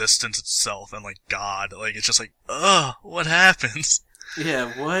existence itself and God. It's just what happens?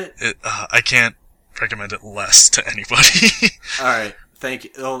 Yeah, what? I can't recommend it less to anybody. Alright, thank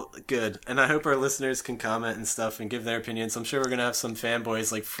you. Oh, good. And I hope our listeners can comment and stuff and give their opinions. I'm sure we're gonna have some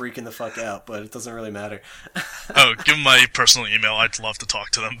fanboys freaking the fuck out, but it doesn't really matter. Oh, give them my personal email. I'd love to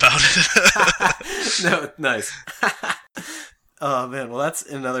talk to them about it. No, nice. Oh man, well that's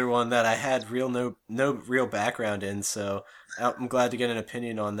another one that I had no real background in, so I'm glad to get an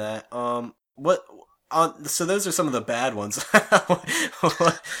opinion on that. So those are some of the bad ones.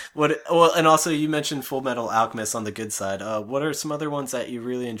 Well, and also you mentioned Full Metal Alchemist on the good side. What are some other ones that you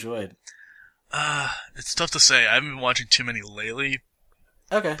really enjoyed? It's tough to say. I haven't been watching too many lately.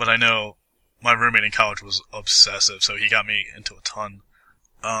 Okay. But I know my roommate in college was obsessive, so he got me into a ton.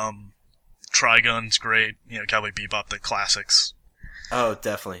 Trigun's great. Cowboy Bebop, the classics. Oh,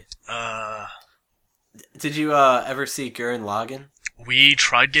 definitely. Did you ever see Gurren Lagann? We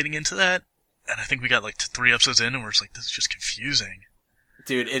tried getting into that, and I think we got 3 episodes in, and we're just this is just confusing.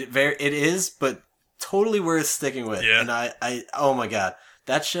 Dude, it is, but totally worth sticking with. Yeah. And I oh my god,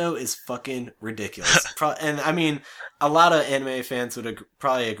 that show is fucking ridiculous. And I mean, a lot of anime fans would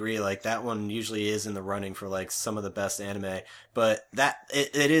probably agree. That one usually is in the running for some of the best anime, but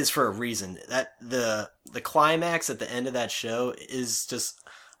it is for a reason. That the climax at the end of that show is just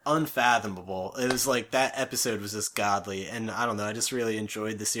unfathomable. It was like that episode was just godly, and I don't know, I just really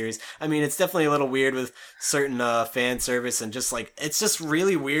enjoyed the series. I mean, it's definitely a little weird with certain fan service, and just like it's just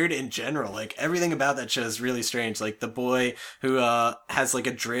really weird in general. Like everything about that show is really strange. Like the boy who has like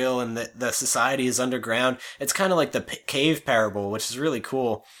a drill, and the society is underground. It's kind of like the cave parable, which is really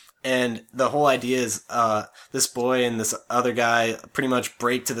cool. And the whole idea is this boy and this other guy pretty much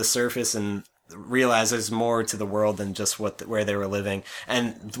break to the surface and realize there's more to the world than just where they were living,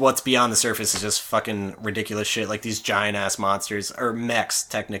 and what's beyond the surface is just fucking ridiculous shit, like these giant ass monsters or mechs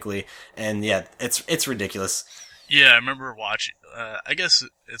technically, and yeah, it's ridiculous. Yeah, I remember watching. I guess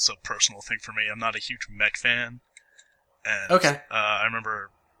it's a personal thing for me. I'm not a huge mech fan, and Okay. I remember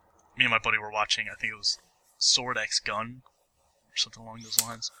me and my buddy were watching. I think it was Sword X Gun or something along those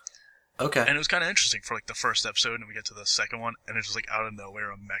lines. Okay. And it was kind of interesting for like the first episode, and we get to the second one, and it's just like out of nowhere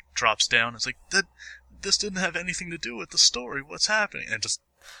a mech drops down. It's like this didn't have anything to do with the story. What's happening? And it just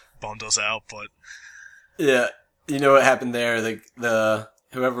bummed us out. But yeah, you know what happened there? The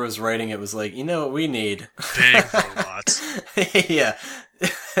whoever was writing it was like, you know what we need? Big robots. Yeah,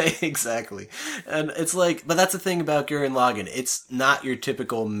 exactly. And it's like, but that's the thing about Gurren Lagann. It's not your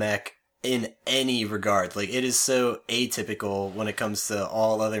typical mech in any regard. Like, it is so atypical when it comes to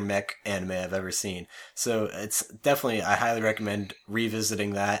all other mech anime I've ever seen. So it's definitely, I highly recommend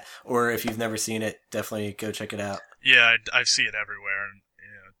revisiting that, or if you've never seen it, definitely go check it out. Yeah, I see it everywhere, and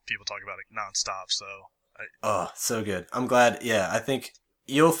people talk about it nonstop. So oh, so good. I'm glad. Yeah, I think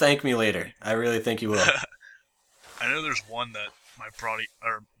you'll thank me later. I really think you will. I know there's one that my buddy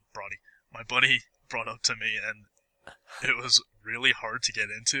brought up to me, and it was really hard to get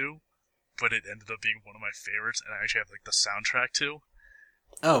into, but it ended up being one of my favorites, and I actually have like the soundtrack too.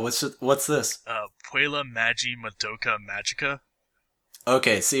 Oh, what's this? Puella Magi Madoka Magica.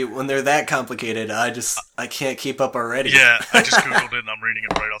 Okay, see, when they're that complicated, I can't keep up already. Yeah, I just googled it and I'm reading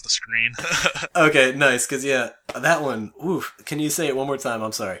it right off the screen. Okay, nice, because yeah, that one, oof. Can you say it one more time?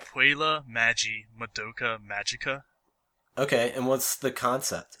 I'm sorry. Puella Magi Madoka Magica. Okay, and what's the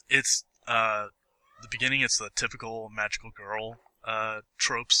concept? It's, the beginning, it's the typical magical girl,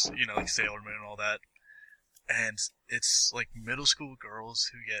 tropes, like Sailor Moon and all that. And it's like middle school girls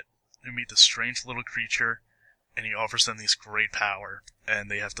who meet this strange little creature, and he offers them this great power, and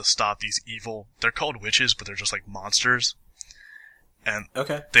they have to stop these evil, they're called witches, but they're just like monsters. And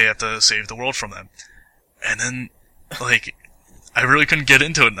okay, they have to save the world from them. And then, like, I really couldn't get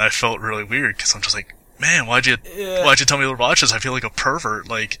into it, and I felt really weird, because I'm just like, man, why'd you tell me to watch this? I feel like a pervert,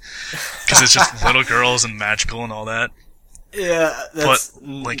 like, because it's just little girls and magical and all that. Yeah, that's but,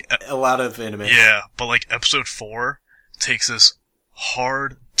 like, a lot of anime. Yeah, but like episode 4 takes this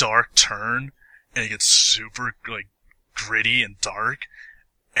hard, dark turn, and it gets super like gritty and dark,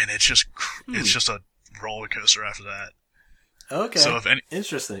 and it's just a roller coaster after that. Okay. So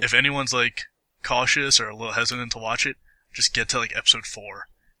interesting. If anyone's like cautious or a little hesitant to watch it, just get to like episode 4,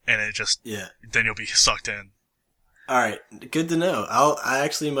 and then you'll be sucked in. All right, good to know. I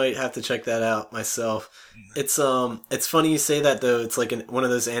actually might have to check that out myself. It's funny you say that though. It's like one of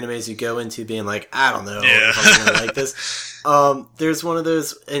those animes you go into being like, I don't know if I'm gonna like this. There's one of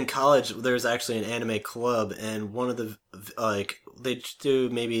those in college. There's actually an anime club, and one of the they do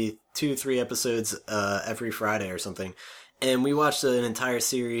maybe 2-3 episodes every Friday or something, and we watched an entire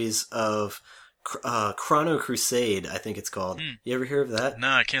series of Chrono Crusade, I think it's called. You ever hear of that? No,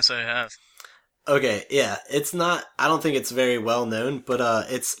 I can't say I have. Okay, yeah, it's not, I don't think it's very well known, but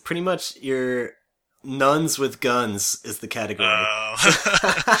it's pretty much your nuns with guns is the category. Oh,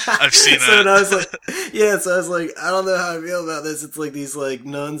 I've seen that. So I was like, I don't know how I feel about this. It's like these like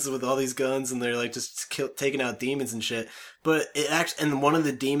nuns with all these guns, and they're like just taking out demons and shit. But and one of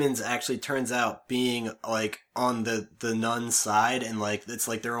the demons actually turns out being like on the nun side, and like it's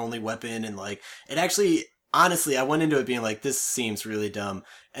like their only weapon, and like it actually. Honestly, I went into it being like, this seems really dumb,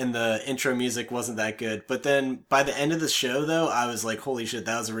 and the intro music wasn't that good. But then, by the end of the show, though, I was like, holy shit,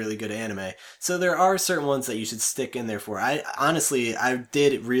 that was a really good anime. So there are certain ones that you should stick in there for. I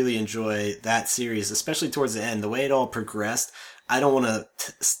did really enjoy that series, especially towards the end. The way it all progressed, I don't want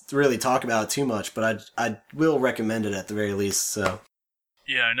to really talk about it too much, but I will recommend it at the very least, so.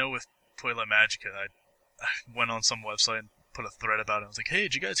 Yeah, I know with Puella Magica, I went on some website and put a thread about it. I was like, hey,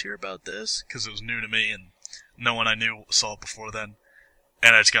 did you guys hear about this? Because it was new to me, and no one I knew saw it before then.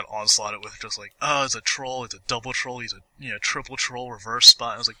 And I just got onslaughted with just like, oh, it's a troll, it's a double troll, he's a triple troll, reverse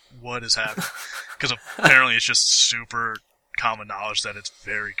spot. I was like, what is happening? Because apparently it's just super common knowledge that it's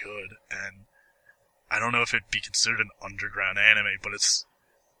very good, and I don't know if it'd be considered an underground anime, but it's,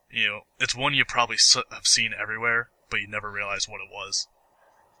 it's one you probably have seen everywhere, but you never realized what it was.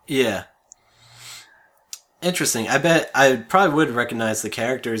 Yeah. Interesting. I bet I probably would recognize the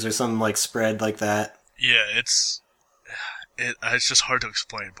characters or some like spread like that. Yeah, it's just hard to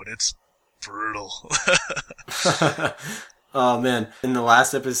explain, but it's brutal. Oh man! In the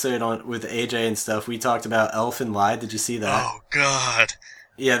last episode on with AJ and stuff, we talked about Elf and Lied. Did you see that? Oh God.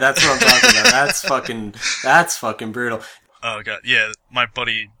 Yeah, that's what I'm talking about. That's fucking brutal. Oh God. Yeah, my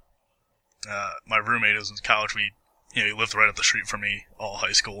buddy, my roommate was in college. He lived right up the street from me all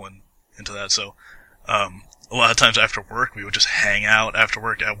high school and into that. So, a lot of times after work, we would just hang out after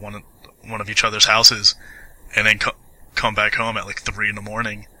work at one of each other's houses, and then come back home at like 3 a.m.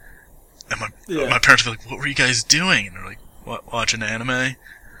 And my parents would be like, "What were you guys doing?" And they're like, "What, watching anime?"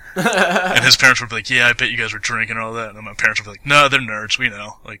 And his parents would be like, "Yeah, I bet you guys were drinking and all that." And then my parents would be like, "No, they're nerds. We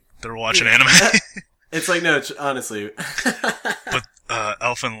know. Like, they're watching anime." It's like, no, honestly. But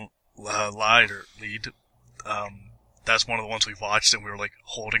Elf and Lied, or Lead, that's one of the ones we watched, and we were like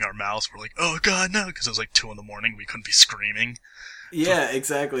holding our mouths. We're like, "Oh God, no!" Because it was like 2 a.m. We couldn't be screaming. Yeah,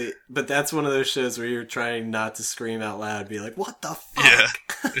 exactly. But that's one of those shows where you're trying not to scream out loud, be like, "What the fuck?" Yeah,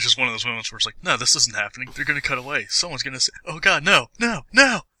 it's just one of those moments where it's like, "No, this isn't happening. They're gonna cut away. Someone's gonna say, oh God, no, no,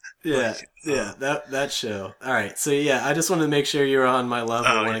 no." Yeah, yeah, that show. All right, so yeah, I just wanted to make sure you were on my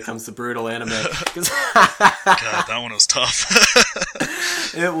level when it comes to brutal anime. God, that one was tough.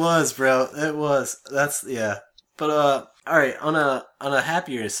 It was, bro. It was. That's yeah. But all right. On a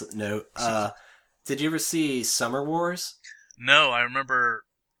happier note, did you ever see Summer Wars? No, I remember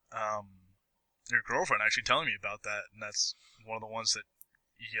your girlfriend actually telling me about that, and that's one of the ones that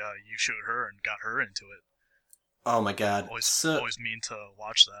you showed her and got her into it. Oh my God! Always mean to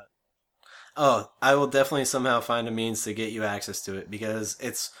watch that. Oh, I will definitely somehow find a means to get you access to it because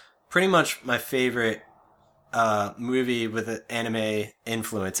it's pretty much my favorite movie with an anime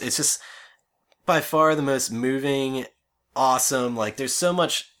influence. It's just by far the most moving, awesome. Like, there's so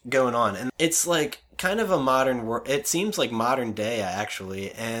much going on, and it's like kind of a modern world. It seems like modern day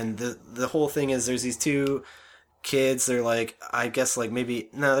actually, and the whole thing is there's these two kids. They're like, I guess like maybe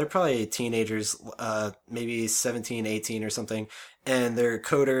no, they're probably teenagers, maybe 17, 18 or something, and they're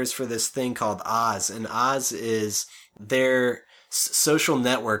coders for this thing called Oz, and Oz is their social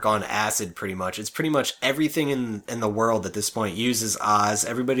network on acid. Pretty much, it's pretty much everything in the world at this point uses Oz.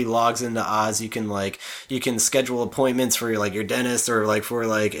 Everybody logs into Oz. You can schedule appointments for like your dentist, or like for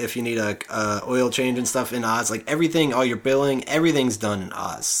like if you need a oil change and stuff in Oz. Like everything, all your billing, everything's done in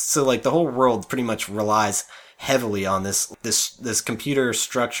Oz. So like the whole world pretty much relies heavily on this computer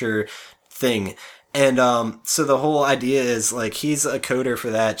structure thing. And so the whole idea is like he's a coder for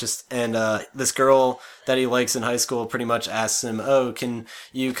that, and this girl that he likes in high school pretty much asks him, "Oh, can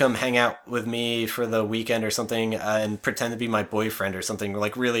you come hang out with me for the weekend or something and pretend to be my boyfriend or something,"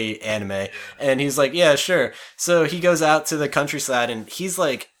 like really anime. And he's like, "Yeah, sure." So he goes out to the countryside, and he's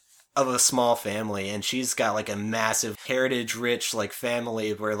like of a small family, and she's got like a massive heritage rich like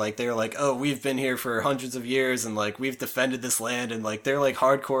family where like they're like, "Oh, we've been here for hundreds of years and like we've defended this land," and like they're like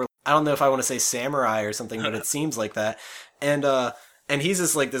hardcore, I don't know if I want to say samurai or something, but it seems like that. And he's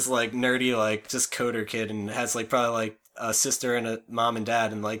just like this like nerdy like just coder kid, and has like probably like a sister and a mom and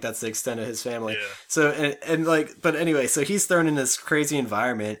dad, and like that's the extent of his family. Yeah. So and like, but anyway, so he's thrown in this crazy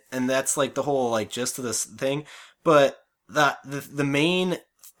environment, and that's like the whole like gist of this thing. But the main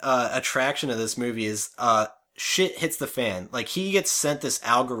attraction of this movie is shit hits the fan. Like he gets sent this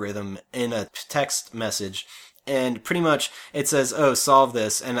algorithm in a text message, and pretty much it says, "Oh, solve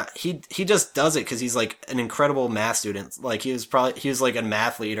this," and he just does it because he's like an incredible math student. Like he was like a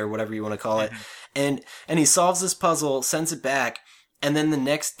math lead or whatever you want to call it, and he solves this puzzle, sends it back, and then the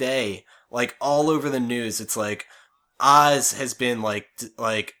next day, like all over the news, it's like Oz has been like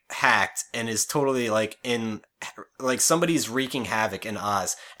hacked and is totally like in like somebody's wreaking havoc in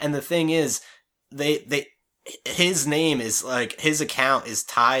Oz. And the thing is, his name is like his account is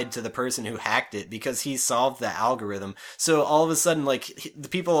tied to the person who hacked it because he solved the algorithm. So all of a sudden, like the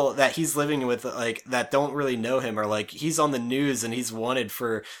people that he's living with, like that don't really know him, are like he's on the news and he's wanted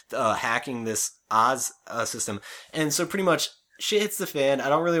for hacking this Oz system. And so pretty much shit hits the fan. I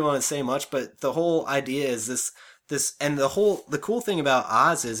don't really want to say much, but the whole idea is this, and the cool thing about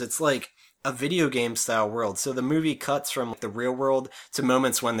Oz is it's like a video game style world. So the movie cuts from the real world to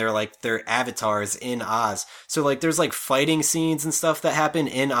moments when they're avatars in Oz. So like there's like fighting scenes and stuff that happen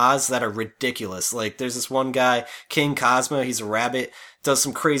in Oz that are ridiculous. Like there's this one guy, King Cosmo, he's a rabbit, does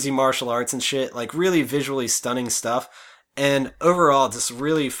some crazy martial arts and shit, like really visually stunning stuff. And overall, just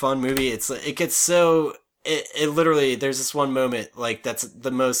really fun movie. It gets so it literally, there's this one moment, like, that's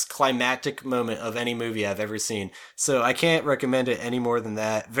the most climactic moment of any movie I've ever seen. So I can't recommend it any more than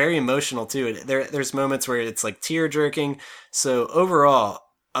that. Very emotional, too. There's moments where it's, like, tear-jerking. So overall,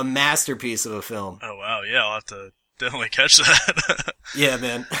 a masterpiece of a film. Oh wow, yeah, I'll have to definitely catch that. Yeah,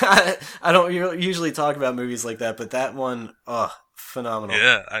 man. I don't usually talk about movies like that, but that one, oh, phenomenal.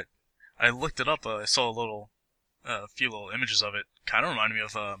 Yeah, I looked it up. I saw a few little images of it. Kind of reminded me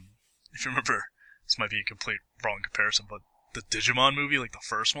of if you remember, this might be a complete wrong comparison, but the Digimon movie, like the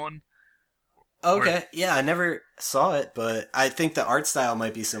first one. Okay, yeah, I never saw it, but I think the art style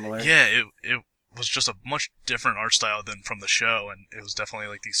might be similar. Yeah, it was just a much different art style than from the show, and it was definitely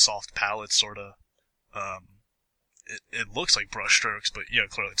like these soft palettes, sort of. It looks like brushstrokes, but yeah,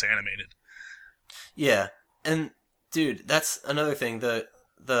 clearly it's animated. Yeah, and dude, that's another thing.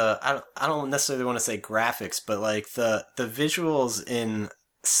 I don't necessarily want to say graphics, but like the visuals in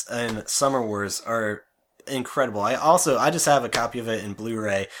Summer Wars are incredible. I just have a copy of it in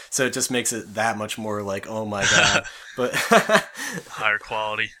Blu-ray, so it just makes it that much more like, oh my god. But higher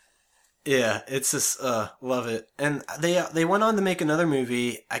quality. Yeah, it's just love it. And they went on to make another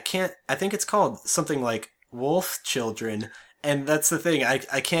movie. I think it's called something like Wolf Children, and that's the thing. I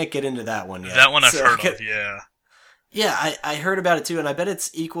can't get into that one yet. That one I've heard of, yeah. Yeah, I heard about it too, and I bet it's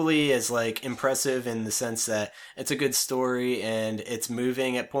equally as like impressive in the sense that it's a good story and it's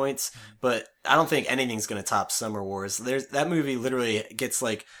moving at points, but I don't think anything's gonna top Summer Wars. That movie literally gives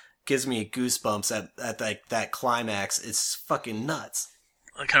me goosebumps at like that climax. It's fucking nuts.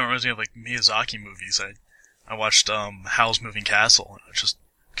 It kind of reminds me of like Miyazaki movies. I watched Howl's Moving Castle, and I just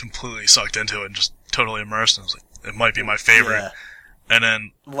completely sucked into it and just totally immersed. And I was like, it might be my favorite. Yeah. And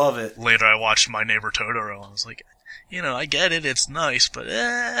then love it. Later, I watched My Neighbor Totoro, and I was like, I get it, it's nice, but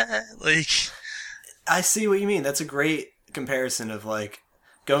like. I see what you mean. That's a great comparison of like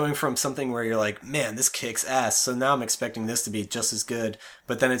going from something where you're like, man, this kicks ass, so now I'm expecting this to be just as good,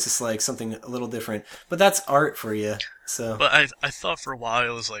 but then it's just like something a little different. But that's art for you. So. But I thought for a while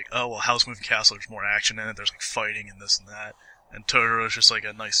it was like, oh well, Howl's Moving Castle, there's more action in it, there's like fighting and this and that, and Totoro is just like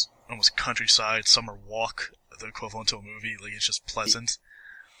a nice, almost countryside summer walk, the equivalent to a movie. Like it's just pleasant.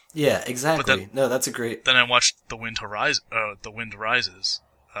 Yeah, exactly. No, that's a great. Then I watched The Wind Rises,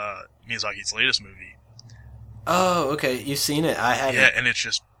 Miyazaki's latest movie. Oh, okay. You've seen it. I haven't. Yeah, and it's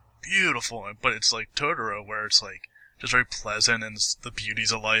just beautiful. But it's like Totoro, where it's like just very pleasant and it's the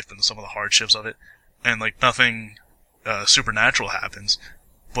beauties of life and some of the hardships of it, and like nothing supernatural happens.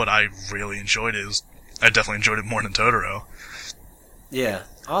 But I really enjoyed it. I definitely enjoyed it more than Totoro. Yeah,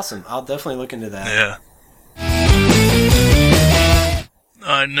 awesome. I'll definitely look into that. Yeah.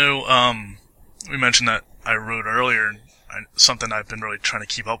 I know, we mentioned that I wrote earlier, and something I've been really trying to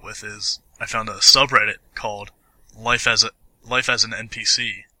keep up with is I found a subreddit called Life as an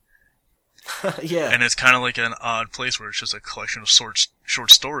NPC. Yeah. And it's kind of like an odd place where it's just a collection of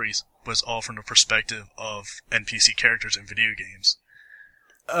short stories, but it's all from the perspective of NPC characters in video games.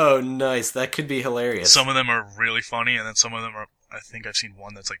 Oh, nice. That could be hilarious. Some of them are really funny, and then some of them are, I think I've seen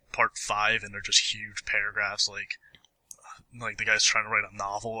one that's like part 5, and they're just huge paragraphs, like the guy's trying to write a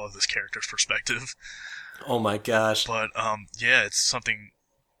novel of this character's perspective. Oh my gosh. But, yeah, it's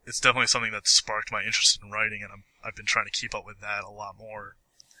definitely something that sparked my interest in writing, and I've been trying to keep up with that a lot more.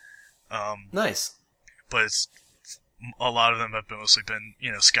 Nice. But a lot of them have mostly been,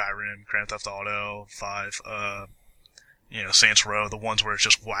 Skyrim, Grand Theft Auto 5, Saints Row, the ones where it's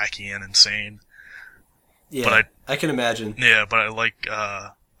just wacky and insane. Yeah, but I can imagine. Yeah, but I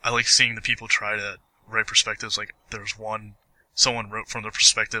like seeing the people try to write perspectives. Like, there's someone wrote from the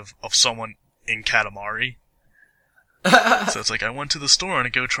perspective of someone in Katamari. So it's like, I went to the store and I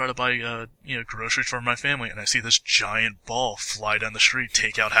go try to buy, groceries for my family, and I see this giant ball fly down the street,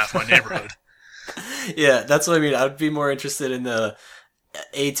 take out half my neighborhood. Yeah, that's what I mean. I'd be more interested in the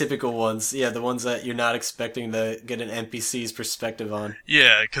atypical ones. Yeah, the ones that you're not expecting to get an NPC's perspective on.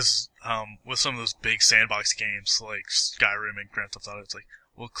 Yeah, because with some of those big sandbox games like Skyrim and Grand Theft Auto, it's like,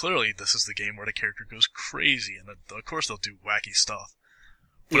 well, clearly this is the game where the character goes crazy, and of course they'll do wacky stuff.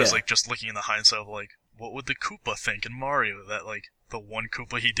 But it's like just looking in the hindsight of like, what would the Koopa think in Mario? That like the one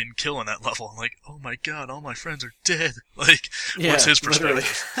Koopa he didn't kill in that level. I'm like, oh my god, all my friends are dead. Like, what's his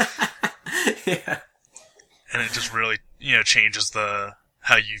perspective? Yeah. And it just really, changes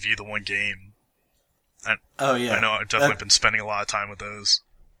how you view the one game. Oh yeah. I know I've definitely been spending a lot of time with those.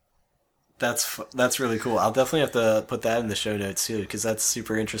 That's really cool. I'll definitely have to put that in the show notes too, because that's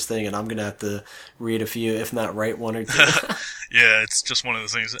super interesting, and I'm gonna have to read a few, if not write one or two. Yeah, it's just one of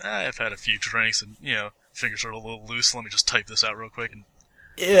those things. I've had a few drinks, and fingers are a little loose. Let me just type this out real quick. And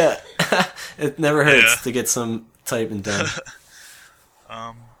yeah, it never hurts to get some typing done.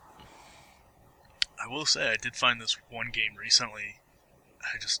 I will say I did find this one game recently.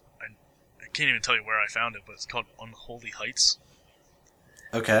 I can't even tell you where I found it, but it's called Unholy Heights.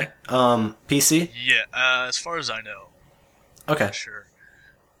 Okay. PC? Yeah, as far as I know. Okay. Not sure.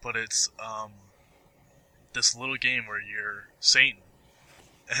 but it's this little game where you're Satan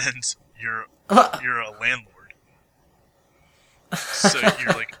and you're a landlord. So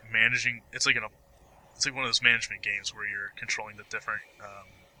you're like managing. It's like one of those management games where you're controlling the different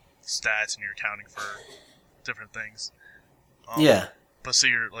stats and you're accounting for different things. Yeah. But so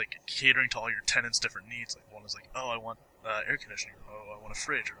you're like catering to all your tenants' different needs. Like one is like, oh, I want air conditioning. Oh, I want a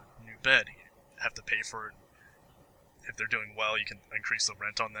fridge or a new bed. You have to pay for it. If they're doing well, you can increase the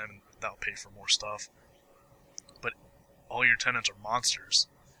rent on them, and that'll pay for more stuff. But all your tenants are monsters,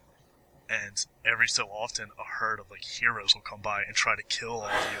 and every so often a herd of like heroes will come by and try to kill all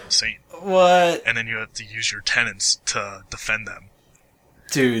of you insane. What? And then you have to use your tenants to defend them.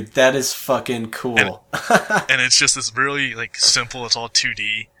 Dude, that is fucking cool. And it's just this really like simple. It's all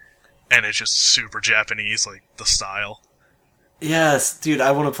 2D, and it's just super Japanese, like the style. Yes, dude,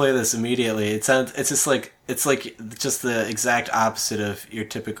 I want to play this immediately. It's like just the exact opposite of your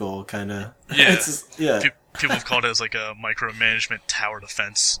typical kind of. Yeah, yeah. People have called it as like a micromanagement tower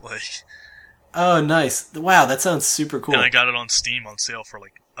defense. Like, oh, nice! Wow, that sounds super cool. And I got it on Steam on sale for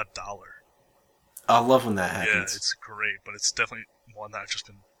like $1. I love when that happens. Yeah, it's great, but it's definitely one that I've just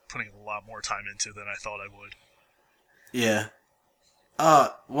been putting a lot more time into than I thought I would. Yeah.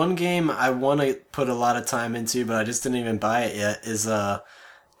 One game I want to put a lot of time into, but I just didn't even buy it yet, is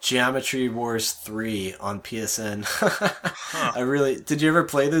Geometry Wars 3 on PSN. Huh. Did you ever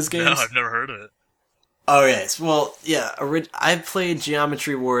play those games? No, I've never heard of it. Oh, yes. Well, yeah, I played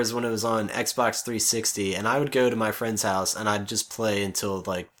Geometry Wars when it was on Xbox 360, and I would go to my friend's house, and I'd just play until,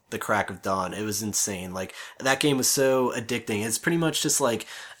 like, the crack of dawn. It was insane. Like, that game was so addicting. It's pretty much just, like,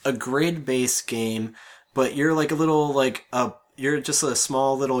 a grid-based game, but you're, like, a little, like, you're just a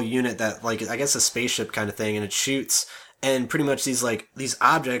small little unit that, like, I guess a spaceship kind of thing, and it shoots, and pretty much these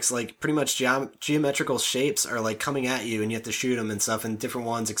objects, like, pretty much geometrical shapes are, like, coming at you, and you have to shoot them and stuff, and different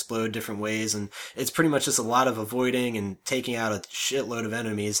ones explode different ways, and it's pretty much just a lot of avoiding and taking out a shitload of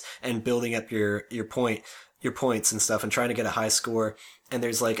enemies and building up your points and stuff and trying to get a high score. And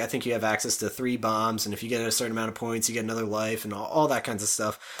there's, like, I think you have access to 3 bombs, and if you get a certain amount of points, you get another life, and all that kinds of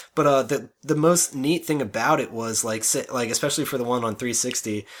stuff. But the most neat thing about it was, like, especially for the one on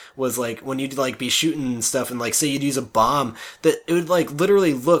 360, was, like, when you'd, like, be shooting and stuff, and, like, say you'd use a bomb, that it would, like,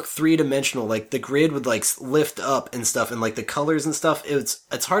 literally look three-dimensional. Like, the grid would, like, lift up and stuff, and, like, the colors and stuff,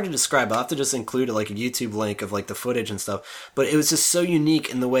 it's hard to describe. I'll have to just include, like, a YouTube link of, like, the footage and stuff. But it was just so unique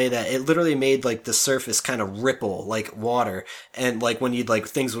in the way that it literally made, like, the surface kind of ripple, like water. And, like, when you'd, like,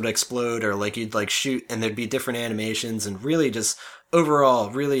 things would explode, or, like, you'd, like, shoot, and there'd be different animations, and really just overall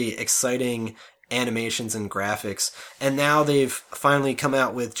really exciting animations and graphics. And now they've finally come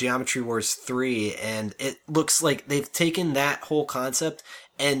out with Geometry Wars 3, and it looks like they've taken that whole concept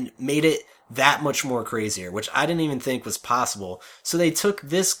and made it that much more crazier, which I didn't even think was possible. So they took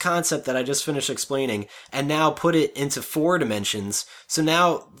this concept that I just finished explaining and now put it into 4 dimensions. So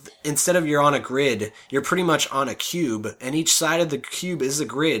now, instead of you're on a grid, you're pretty much on a cube, and each side of the cube is a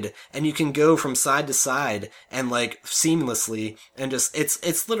grid, and you can go from side to side and, like, seamlessly, and just,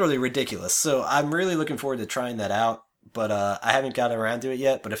 it's literally ridiculous. So I'm really looking forward to trying that out. But I haven't got around to it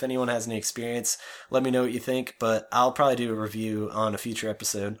yet. But if anyone has any experience, let me know what you think. But I'll probably do a review on a future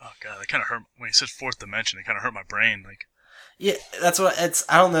episode. Oh god, that kind of hurt when you said 4th dimension. It kind of hurt my brain. Like, yeah, that's what it's.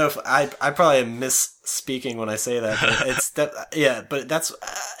 I don't know if I probably am misspeaking when I say that. But it's that. Yeah, but that's.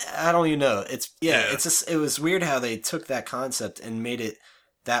 I don't even know. It's It's just. It was weird how they took that concept and made it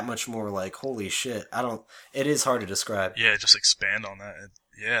that much more like, holy shit. It is hard to describe. Yeah, just expand on that.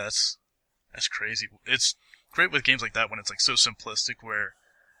 Yeah, that's crazy. It's great with games like that when it's, like, so simplistic, where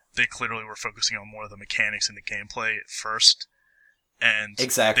they clearly were focusing on more of the mechanics and the gameplay at first, and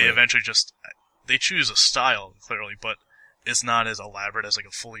exactly. They eventually they choose a style, clearly, but it's not as elaborate as, like,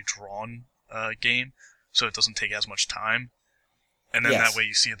 a fully drawn game, so it doesn't take as much time, and then that way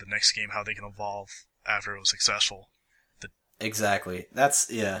you see the next game how they can evolve after it was successful. Exactly.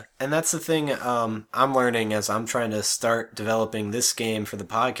 And that's the thing I'm learning as I'm trying to start developing this game for the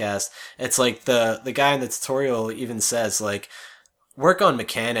podcast. It's like the guy in the tutorial even says, like, work on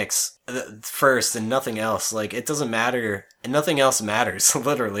mechanics first and nothing else. Like, it doesn't matter, and nothing else matters,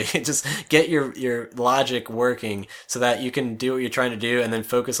 literally. Just get your logic working so that you can do what you're trying to do, and then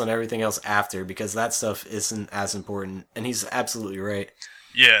focus on everything else after, because that stuff isn't as important. And he's absolutely right.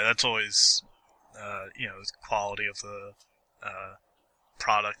 Yeah, that's always, the quality of the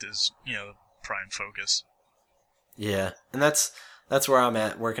product is, prime focus. Yeah, and that's where I'm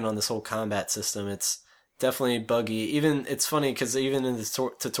at, working on this whole combat system. It's definitely buggy. Even, it's funny because even in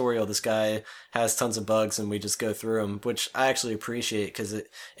the tutorial, this guy has tons of bugs, and we just go through them, which I actually appreciate, because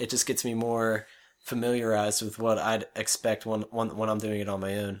it just gets me more familiarized with what I'd expect when I'm doing it on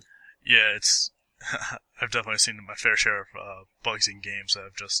my own. Yeah, it's. I've definitely seen my fair share of bugs in games that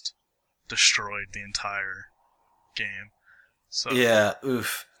have just destroyed the entire game. So Yeah,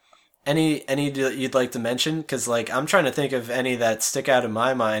 oof. Any you'd like to mention? Because like I'm trying to think of any that stick out in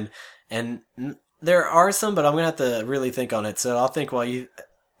my mind, and there are some, but I'm gonna have to really think on it. So I'll think while you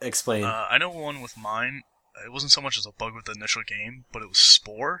explain. I know one with mine. It wasn't so much as a bug with the initial game, but it was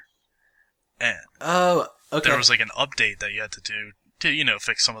Spore, and Oh, there okay. was like an update that you had to do to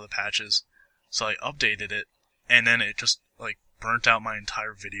fix some of the patches. So I updated it, and then it just like burnt out my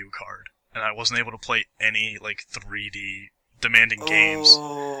entire video card, and I wasn't able to play any like 3D demanding games.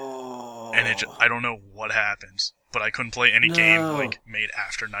 Oh, And I don't know what happened, but I couldn't play any game no. like made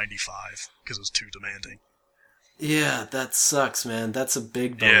after '95 because it was too demanding. Yeah, that sucks, man. That's a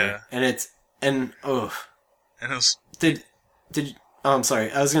big bummer. Yeah, And oh, and it was. did did oh, I'm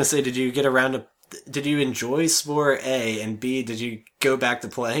sorry. I was gonna say, did you get around to? Did you enjoy Spore A, and B? Did you go back to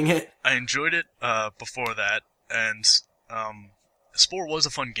playing it? I enjoyed it before that, and Spore was a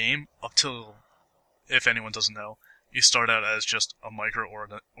fun game up till, if anyone doesn't know, you start out as just a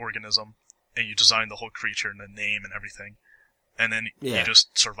microorganism, and you design the whole creature and the name and everything, and then you Yeah.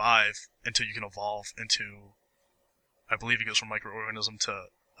 just survive until you can evolve into, I believe it goes from microorganism to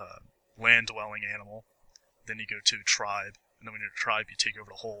land-dwelling animal. Then you go to tribe, and then when you're a tribe, you take over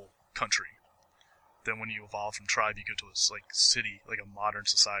the whole country. Then when you evolve from tribe, you go to a like city, like a modern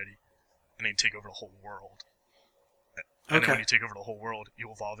society, and then you take over the whole world. And then when Okay. you take over the whole world,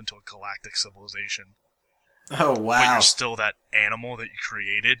 you evolve into a galactic civilization. Oh But wow. you're still that animal that you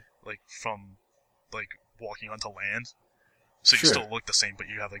created, like from like walking onto land. So you Sure. still look the same, but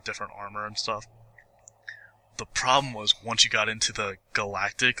you have like different armor and stuff. The problem was once you got into the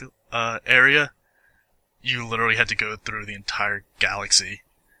galactic area, you literally had to go through the entire galaxy.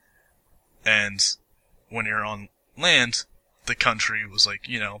 And when you're on land, the country was like,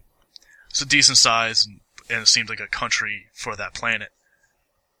 it's a decent size, and it seemed like a country for that planet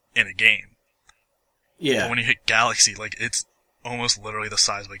in a game. Yeah. But when you hit galaxy, like, it's almost literally the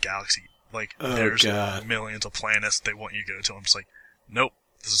size of a galaxy. Like, Oh, there's God. millions of planets they want you to go to. I'm just like, nope,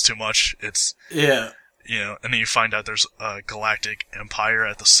 this is too much. It's, Yeah. and then you find out there's a galactic empire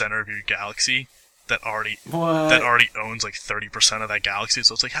at the center of your galaxy that already What? owns like 30% of that galaxy.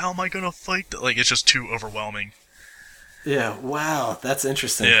 So it's like, how am I gonna fight that? Like, it's just too overwhelming. Yeah. Wow. That's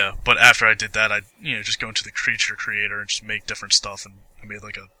interesting. Yeah, but after I did that, I just go into the creature creator and just make different stuff, and I made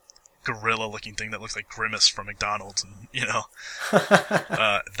like a gorilla-looking thing that looks like Grimace from McDonald's, and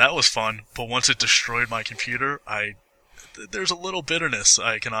that was fun. But once it destroyed my computer, there's a little bitterness,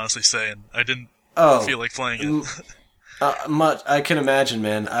 I can honestly say, and I didn't Oh. feel like playing it. Much. I can imagine,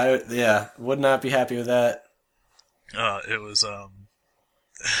 man. Yeah. Would not be happy with that. It was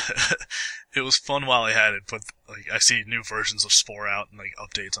it was fun while I had it, but like I see new versions of Spore out and like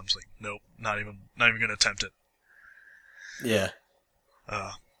updates, I'm just like, nope, not even gonna attempt it. Yeah.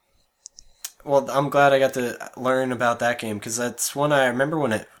 Uh, Well, I'm glad I got to learn about that game because that's one I remember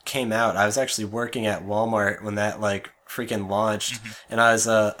when it came out. I was actually working at Walmart when that like freaking launched, and I was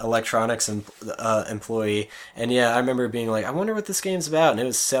a electronics employee. And yeah, I remember being like, I wonder what this game's about, and it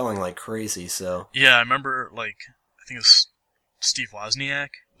was selling like crazy. So yeah, I remember like I think it was Steve Wozniak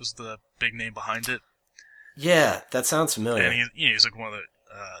was the big name behind it, yeah, that sounds familiar. and he's like one of the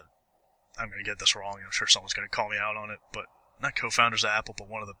I'm gonna get this wrong. I'm sure someone's gonna call me out on it, but not co-founders of Apple, but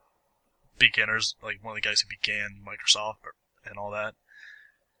one of the beginners, like one of the guys who began Microsoft and all that.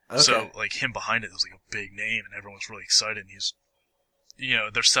 Okay. So like him behind it was like a big name, and everyone was really excited. And he's,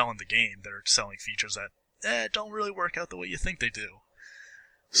 they're selling the game. They're selling features that don't really work out the way you think they do.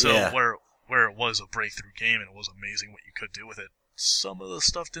 So Yeah. where it was a breakthrough game and it was amazing what you could do with it, some of the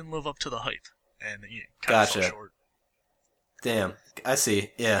stuff didn't live up to the hype, and it kind of Gotcha. fell short. Damn, I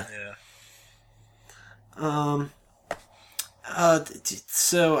see. Yeah. Yeah.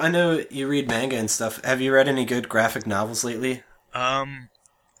 So I know you read manga and stuff. Have you read any good graphic novels lately?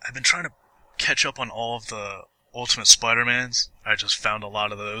 I've been trying to catch up on all of the Ultimate Spider-Mans. I just found a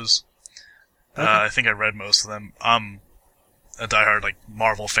lot of those. Okay. I think I read most of them. I'm a diehard like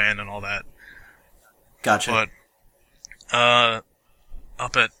Marvel fan and all that. Gotcha.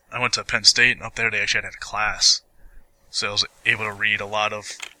 But I went to Penn State, and up there they actually had a class, so I was able to read a lot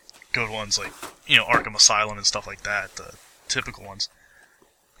of good ones like Arkham Asylum and stuff like that, the typical ones.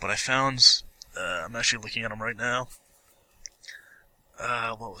 But I found I'm actually looking at them right now.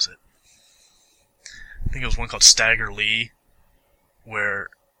 What was it? I think it was one called Stagger Lee, where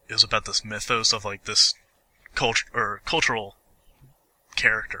it was about this mythos of like this cultural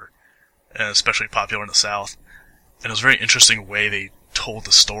character, and especially popular in the South. And it was a very interesting way they told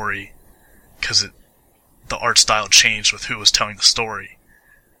the story, because the art style changed with who was telling the story.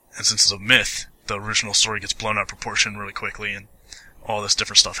 And since it's a myth, the original story gets blown out of proportion really quickly, and all this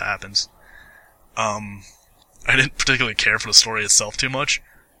different stuff happens. I didn't particularly care for the story itself too much,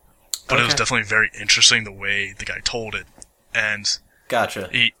 but it was definitely very interesting the way the guy told it. And gotcha.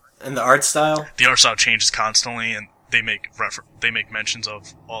 And the art style? The art style changes constantly, and they make mentions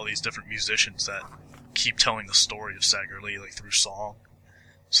of all these different musicians that keep telling the story of Stagger Lee, like, through song.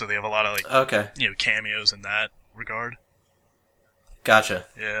 So they have a lot of, like, cameos in that regard. Gotcha.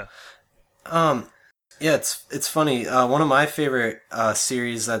 Yeah. Yeah, it's funny. One of my favorite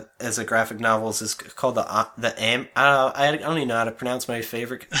series that as a graphic novels is called I don't even know how to pronounce my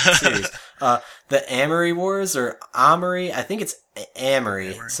favorite series. The Amory Wars or Amory. I think it's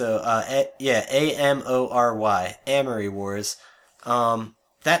Amory. So Amory. Amory Wars.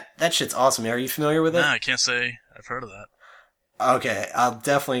 That shit's awesome. Are you familiar with it? No, I can't say I've heard of that. Okay, I'll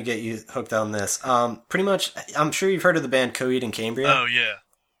definitely get you hooked on this. Pretty much, I'm sure you've heard of the band Coheed and Cambria. Oh yeah.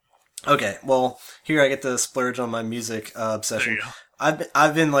 Okay, well, here I get to splurge on my music obsession. There you go.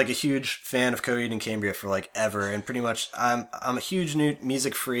 I've been like a huge fan of Coheed and Cambria for like ever, and pretty much I'm a huge new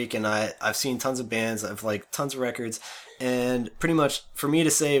music freak, and I've seen tons of bands, I've like tons of records, and pretty much for me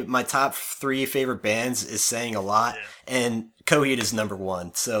to say my top 3 favorite bands is saying a lot, and Coheed is number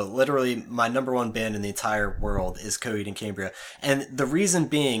 1. So literally my number 1 band in the entire world is Coheed and Cambria, and the reason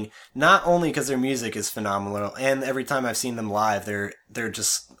being not only because their music is phenomenal, and every time I've seen them live, they're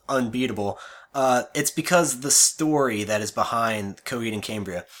just unbeatable. It's because the story that is behind Coheed and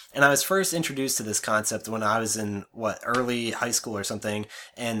Cambria. And I was first introduced to this concept when I was in, early high school or something,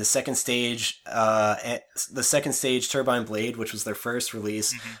 and the second stage Turbine Blade, which was their first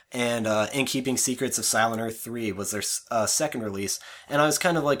release, and In Keeping Secrets of Silent Earth 3 was their second release. And I was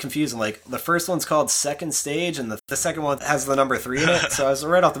kind of like confused. I'm like, the first one's called Second Stage, and the second one has the number 3 in it. So I was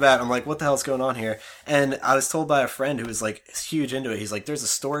right off the bat, I'm like, what the hell's going on here? And I was told by a friend who was like huge into it. He's like, there's a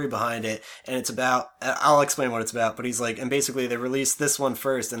story behind it, and it's about, I'll explain what it's about, but he's like, and basically they released this one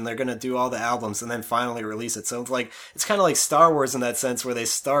first, and they're going to do all the albums and then finally release it. So it's like, it's kind of like Star Wars in that sense, where they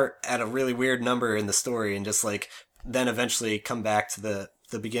start at a really weird number in the story and just like, then eventually come back to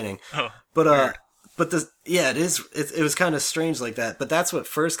the beginning. Oh, but, weird. It was kind of strange like that, but that's what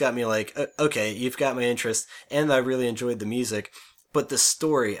first got me like, okay, you've got my interest, and I really enjoyed the music. But the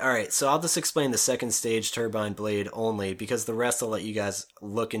story, alright, so I'll just explain the second stage Turbine Blade only, because the rest I'll let you guys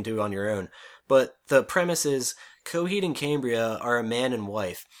look into on your own. But the premise is, Coheed and Cambria are a man and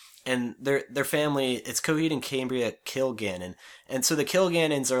wife, and their family, it's Coheed and Cambria Kilgannon. And so the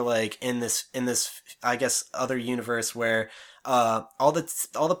Kilgannons are like in this, I guess, other universe where all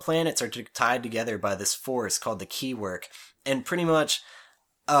the planets are tied together by this force called the Keywork. And pretty much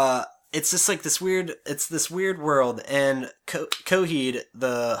it's just like this weird world, and Coheed,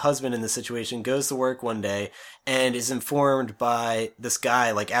 the husband in the situation, goes to work one day and is informed by this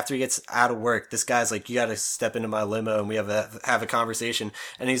guy, like after he gets out of work, this guy's like, you gotta step into my limo and we have a conversation.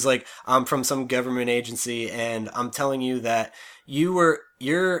 And he's like, I'm from some government agency, and I'm telling you that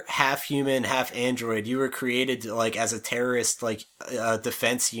you're half human, half android. You were created like as a terrorist, like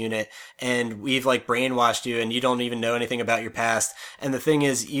defense unit, and we've like brainwashed you, and you don't even know anything about your past. And the thing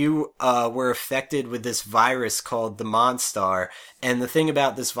is, you were affected with this virus called the Monstar. And the thing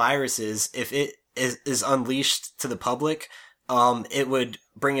about this virus is, if it is unleashed to the public, it would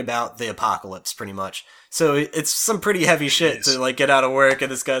bring about the apocalypse, pretty much. So it's some pretty heavy shit to like get out of work,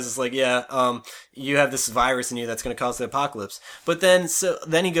 and this guy's just like, you have this virus in you that's going to cause the apocalypse. But then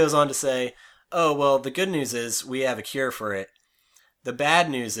he goes on to say, oh, well, the good news is we have a cure for it. The bad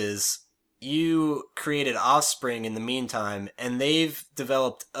news is you created offspring in the meantime, and they've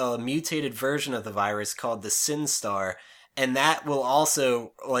developed a mutated version of the virus called the Sinstar, and that will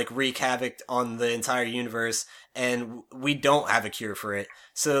also like wreak havoc on the entire universe, and we don't have a cure for it.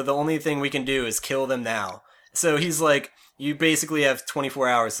 So the only thing we can do is kill them now. So he's like, you basically have 24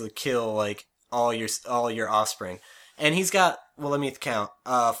 hours to kill like all your offspring. And he's got, well, let me count,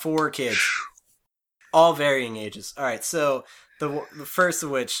 4 kids, all varying ages. All right, so the first of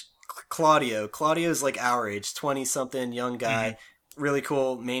which, Claudio's like our age, 20-something, young guy. Really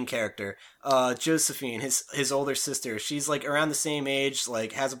cool main character. Josephine, his older sister, she's like around the same age,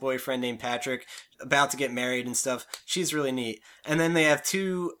 like has a boyfriend named Patrick, about to get married and stuff. She's really neat. And then they have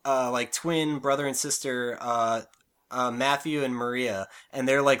 2 like twin brother and sister, Matthew and Maria, and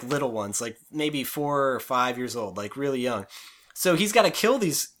they're like little ones, like maybe 4 or 5 years old, like really young. So he's got to kill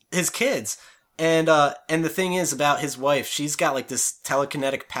his kids. And the thing is about his wife, she's got like this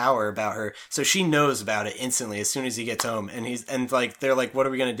telekinetic power about her, so she knows about it instantly as soon as he gets home. And like they're like, what are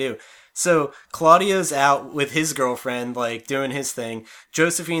we gonna do? So Claudio's out with his girlfriend, like doing his thing.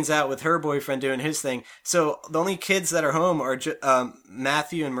 Josephine's out with her boyfriend doing his thing. So the only kids that are home are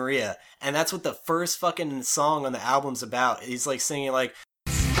Matthew and Maria, and that's what the first fucking song on the album's about. He's like singing like,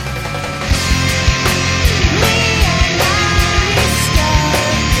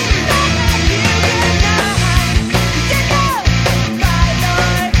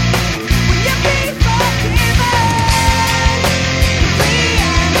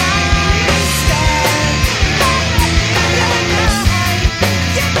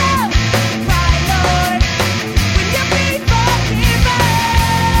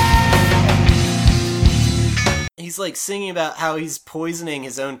 he's like singing about how he's poisoning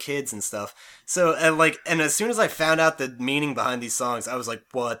his own kids and stuff. So and as soon as I found out the meaning behind these songs, I was like,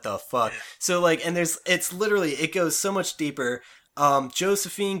 what the fuck? So like, and it's literally, it goes so much deeper.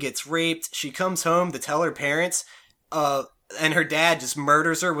 Josephine gets raped. She comes home to tell her parents, and her dad just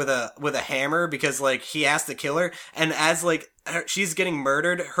murders her with a hammer because like he has to kill her. And as like she's getting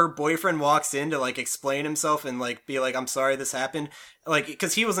murdered, her boyfriend walks in to like explain himself and like be like, I'm sorry this happened, like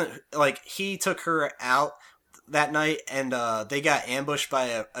because he wasn't, like he took her out that night, and they got ambushed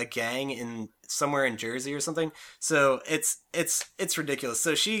by a gang in somewhere in Jersey or something. So it's ridiculous.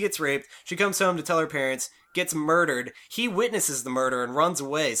 So she gets raped. She comes home to tell her parents, gets murdered. He witnesses the murder and runs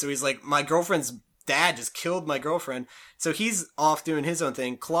away. So he's like, my girlfriend's dad just killed my girlfriend. So he's off doing his own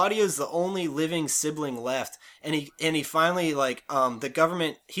thing. Claudio's the only living sibling left, and he finally like the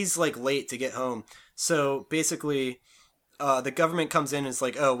government. He's like late to get home. So basically, the government comes in and is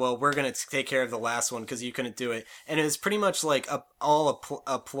like, oh, well, we're going to take care of the last one because you couldn't do it. And it was pretty much like a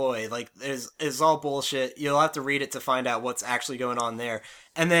ploy. Like, it's all bullshit. You'll have to read it to find out what's actually going on there.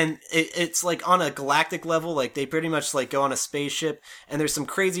 And then it's like on a galactic level, like they pretty much like go on a spaceship, and there's some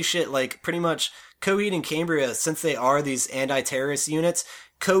crazy shit, like pretty much Coheed and Cambria, since they are these anti-terrorist units,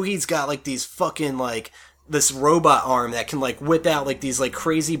 Coheed's got like these fucking like this robot arm that can like whip out like these like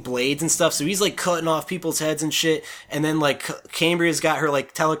crazy blades and stuff. So he's like cutting off people's heads and shit. And then like Cambria's got her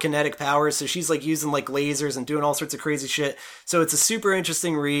like telekinetic powers, so she's like using like lasers and doing all sorts of crazy shit. So it's a super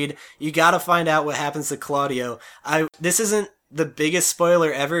interesting read. You gotta find out what happens to Claudio. This isn't the biggest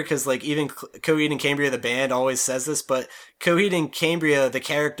spoiler ever, because like even Coheed and Cambria the band always says this, but Coheed and Cambria the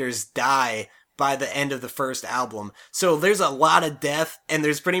characters die by the end of the first album. So there's a lot of death, and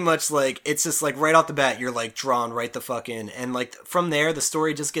there's pretty much like, it's just like right off the bat, you're like drawn right the fuck in. And like from there, the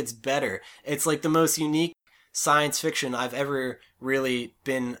story just gets better. It's like the most unique science fiction I've ever really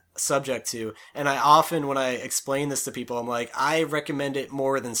been subject to. And I often, when I explain this to people, I'm like, I recommend it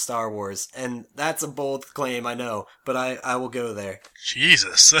more than Star Wars. And that's a bold claim, I know, but I will go there.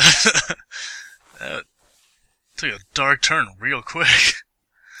 Jesus. That took a dark turn real quick.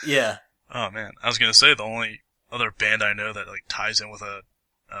 Yeah. Oh man, I was gonna say the only other band I know that like ties in with a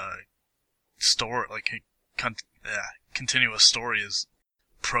story, like continuous story, is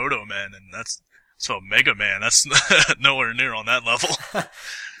Proto Man, and that's Mega Man. That's nowhere near on that level.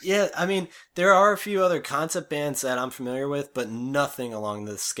 Yeah, I mean, there are a few other concept bands that I'm familiar with, but nothing along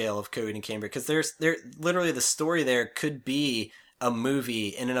the scale of Coheed and Cambria, because there's literally the story there could be a movie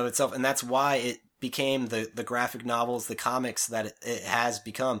in and of itself, and that's why it became the graphic novels, the comics that it has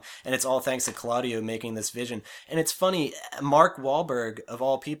become. And it's all thanks to Claudio making this vision. And it's funny, Mark Wahlberg, of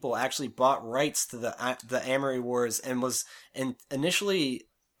all people, actually bought rights to the Amory Wars and was initially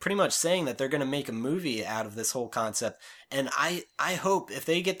pretty much saying that they're going to make a movie out of this whole concept. And I hope if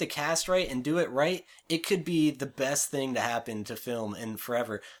they get the cast right and do it right, it could be the best thing to happen to film in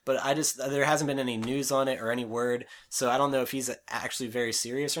forever. But there hasn't been any news on it or any word, so I don't know if he's actually very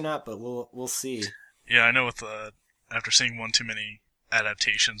serious or not, but we'll see. Yeah, I know with after seeing one too many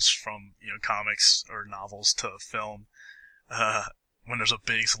adaptations from, comics or novels to film, when there's a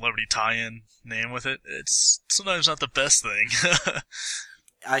big celebrity tie-in name with it, it's sometimes not the best thing.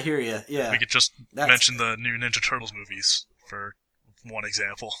 I hear you. Yeah, we could just mention the new Ninja Turtles movies for one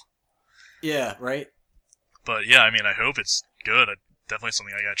example. Yeah, right. But yeah, I mean, I hope it's good. Definitely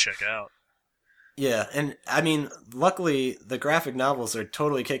something I gotta check out. Yeah, and I mean, luckily the graphic novels are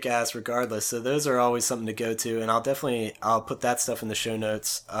totally kick-ass regardless, so those are always something to go to, and I'll put that stuff in the show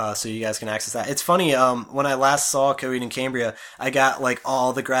notes so you guys can access that. It's funny, when I last saw Coheed and Cambria, I got like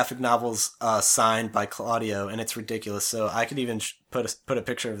all the graphic novels signed by Claudio, and it's ridiculous, so I could even put a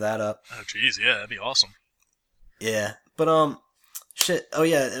picture of that up. Oh geez, yeah, that'd be awesome. Yeah, but Shit. Oh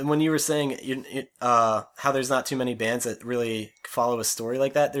yeah, and when you were saying how there's not too many bands that really follow a story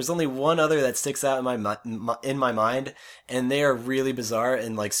like that, there's only one other that sticks out in in my mind, and they are really bizarre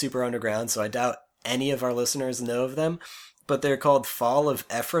and like super underground. So I doubt any of our listeners know of them, but they're called Fall of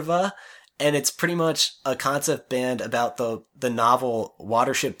Ephraimah, and it's pretty much a concept band about the novel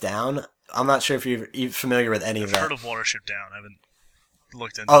Watership Down. I'm not sure if you're familiar with any of I've that. heard of Watership Down. I haven't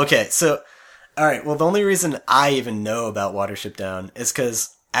looked into it. Okay, so all right. Well, the only reason I even know about Watership Down is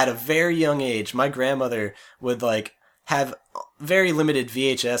because at a very young age, my grandmother would like have very limited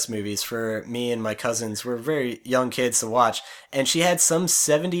VHS movies for me and my cousins. We're very young kids to watch, and she had some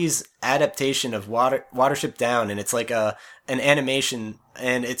 '70s adaptation of Watership Down, and it's like an animation,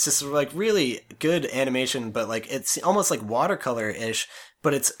 and it's just like really good animation, but like it's almost like watercolor ish.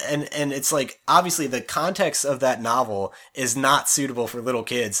 But and it's like obviously the context of that novel is not suitable for little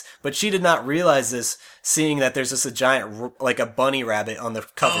kids. But she did not realize this, seeing that there's just a giant like a bunny rabbit on the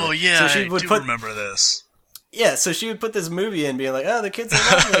cover. Oh yeah, so she would remember this. Yeah, so she would put this movie in, being like, "Oh, the kids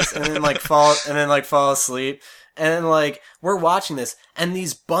are loving this," and then fall asleep. And then like we're watching this, and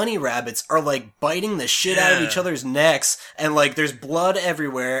these bunny rabbits are like biting the shit out of each other's necks, and like there's blood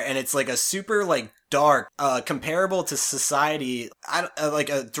everywhere, and it's like a super like dark, comparable to Society. Like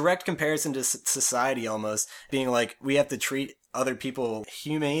a direct comparison to Society, almost being like we have to treat other people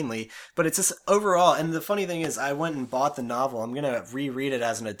humanely, but it's just overall. And the funny thing is, I went and bought the novel. I'm gonna reread it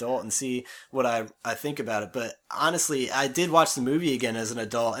as an adult and see what I think about it. But honestly, I did watch the movie again as an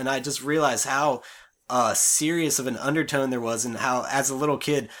adult, and I just realized how serious of an undertone there was, and how as a little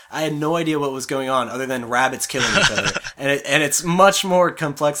kid I had no idea what was going on other than rabbits killing each other. And it's much more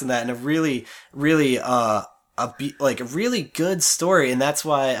complex than that, and a really like a really good story. And that's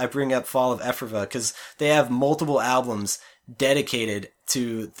why I bring up Fall of Ephraimah, because they have multiple albums dedicated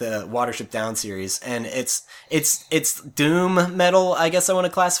to the Watership Down series, and it's doom metal, I guess I want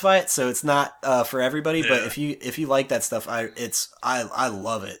to classify it. So it's not for everybody, but if you like that stuff, I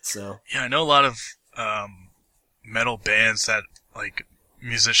love it. So yeah, I know a lot of metal bands that like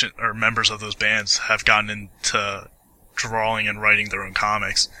musician or members of those bands have gotten into drawing and writing their own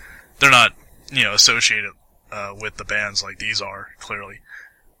comics. They're not associated with the bands like these are, clearly,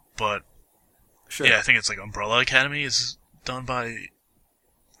 but sure. Yeah, I think it's like Umbrella Academy is done by,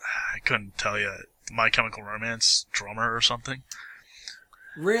 I couldn't tell you, My Chemical Romance drummer or something.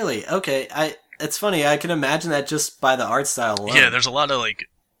 Really? Okay. It's funny. I can imagine that just by the art style alone. Yeah, there's a lot of like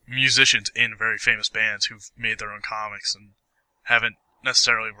musicians in very famous bands who've made their own comics and haven't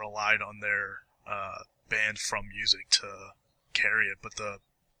necessarily relied on their band from music to carry it, but the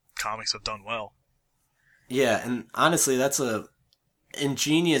comics have done well. Yeah, and honestly, that's a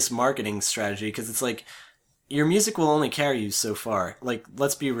ingenious marketing strategy, because it's like your music will only carry you so far. Like,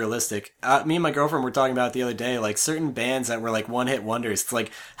 let's be realistic. Me and my girlfriend were talking about it the other day, like certain bands that were like one-hit wonders. It's like,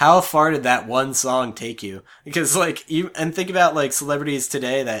 how far did that one song take you? Because like and think about like celebrities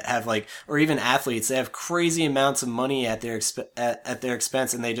today that have like, or even athletes, they have crazy amounts of money at their at their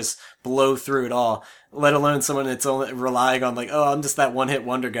expense, and they just blow through it all. Let alone someone that's only relying on like, oh, I'm just that one-hit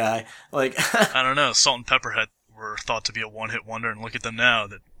wonder guy. Like, I don't know. Salt and Pepper were thought to be a one-hit wonder, and look at them now.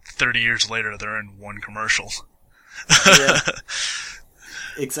 That 30 years later, they're in one commercial. Yeah,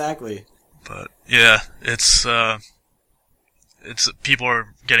 exactly. But yeah, it's people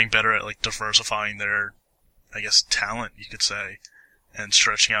are getting better at like diversifying their, I guess, talent, you could say, and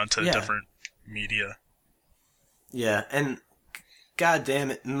stretching out into different media. Yeah, and god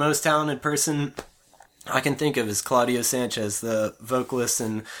damn it, the most talented person I can think of is Claudio Sanchez, the vocalist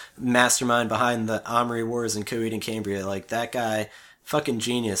and mastermind behind the Amory Wars and Coheed and Cambria. Like, that guy, fucking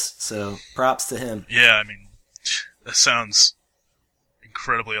genius. So props to him. Yeah, I mean, that sounds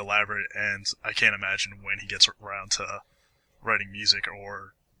incredibly elaborate, and I can't imagine when he gets around to writing music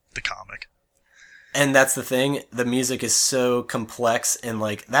or the comic. And that's the thing, the music is so complex, and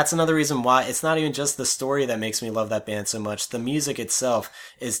like that's another reason why it's not even just the story that makes me love that band so much. The music itself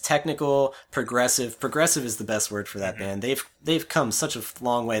is technical, progressive. Progressive is the best word for that band. They've come such a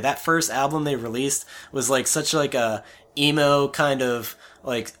long way. That first album they released was like such like a emo kind of,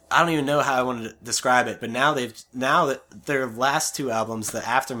 like, I don't even know how I want to describe it, but now that their last two albums, the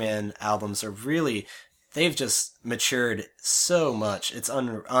Afterman albums, are really, they've just matured so much. It's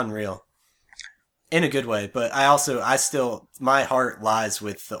unreal. In a good way, but I still, my heart lies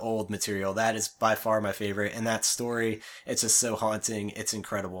with the old material. That is by far my favorite, and that story, it's just so haunting. It's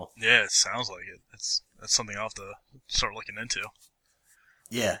incredible. Yeah, it sounds like it. That's something I'll have to start looking into.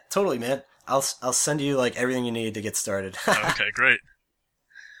 Yeah, totally, man. I'll send you like everything you need to get started. Okay, great.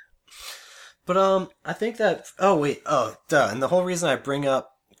 But I think that, and the whole reason I bring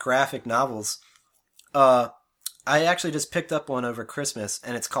up graphic novels, I actually just picked up one over Christmas,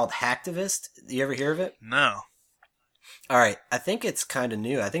 and it's called Hacktivist. You ever hear of it? No. All right, I think it's kind of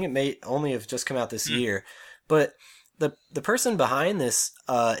new. I think it may only have just come out this year, but the person behind this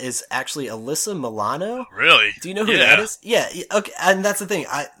is actually Alyssa Milano. Really? Do you know who that is? Yeah. Okay, and that's the thing.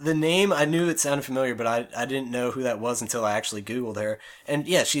 The name, I knew it sounded familiar, but I didn't know who that was until I actually Googled her. And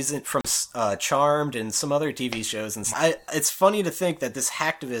yeah, she's from Charmed and some other TV shows. And it's funny to think that this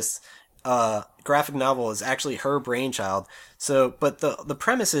Hacktivist graphic novel is actually her brainchild. So, but the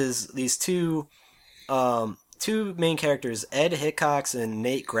premise is these two main characters, Ed Hickox and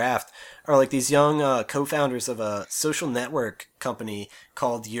Nate Graft, are like these young co-founders of a social network company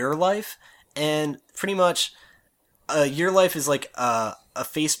called Your Life, and pretty much Your Life is like a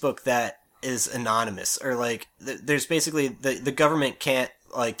Facebook that is anonymous, or like there's basically the government can't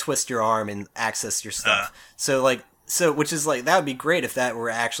like twist your arm and access your stuff. So which is like, that would be great if that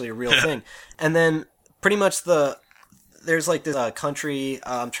were actually a real thing. And then pretty much there's like this country,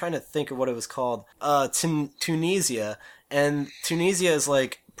 I'm trying to think of what it was called, Tunisia, and Tunisia is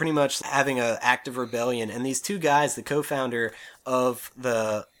like pretty much having an active rebellion, and these two guys, the co-founder of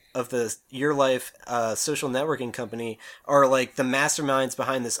the Your Life social networking company, are like the masterminds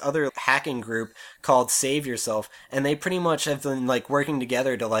behind this other hacking group called Save Yourself, and they pretty much have been like working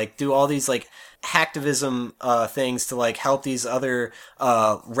together to like do all these like hacktivism things to like help these other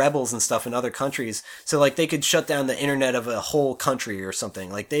rebels and stuff in other countries, so like they could shut down the internet of a whole country or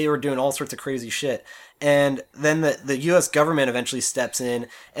something. Like they were doing all sorts of crazy shit. And then the U.S. government eventually steps in,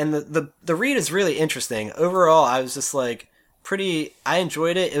 and the read is really interesting. Overall, I was just like, I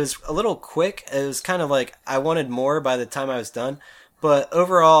enjoyed it. It was a little quick. It was kind of like I wanted more by the time I was done. But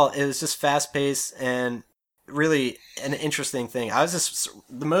overall, it was just fast paced and really an interesting thing.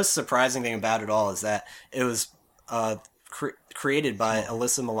 The most surprising thing about it all is that it was created by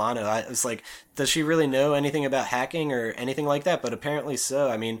Alyssa Milano. I was like, does she really know anything about hacking or anything like that? But apparently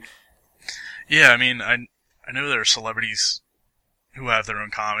so. I mean, yeah, I mean, I know there are celebrities who have their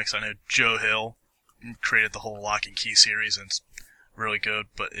own comics. I know Joe Hill created the whole Lock and Key series, and it's really good,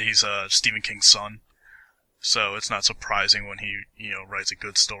 but he's Stephen King's son, so it's not surprising when he, writes a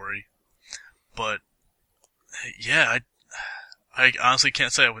good story. But yeah, I honestly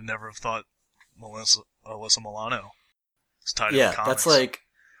can't say I would never have thought Alyssa Milano is tied into comics.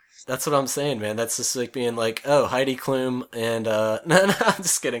 That's what I'm saying, man. That's just like being like, oh, Heidi Klum and no, I'm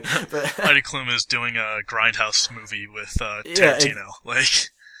just kidding. But Heidi Klum is doing a Grindhouse movie with Tarantino.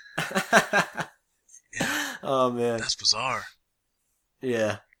 Yeah. Oh man, that's bizarre.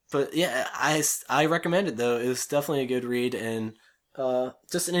 Yeah, but yeah, I recommend it though. It was definitely a good read, and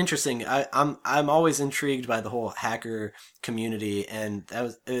just an interesting. I'm always intrigued by the whole hacker community, and that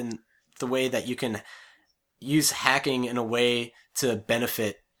was in the way that you can use hacking in a way to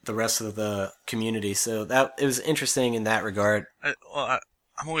benefit the rest of the community. So that it was interesting in that regard. I'm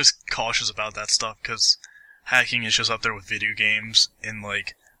always cautious about that stuff because hacking is just up there with video games and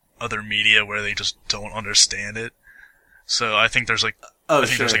like other media where they just don't understand it. So I think there's like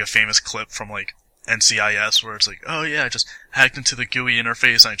there's like a famous clip from like NCIS where it's like, oh yeah, I just hacked into the GUI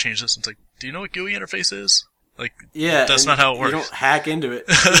interface and I changed this. And it's like, do you know what GUI interface is? Like, yeah, that's not how it works. You don't hack into it.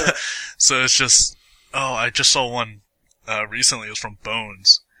 Yeah. So it's just, I just saw one recently. It was from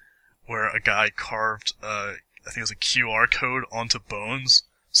Bones, where a guy carved, I think it was a QR code onto Bones.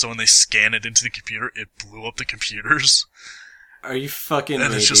 So when they scan it into the computer, it blew up the computers. Are you fucking?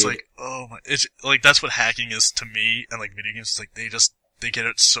 And it's just like, oh my! It's like that's what hacking is to me, and like video games. It's like they get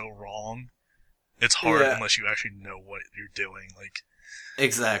it so wrong. It's hard unless you actually know what you're doing. Like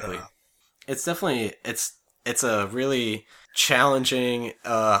exactly, it's definitely it's a really challenging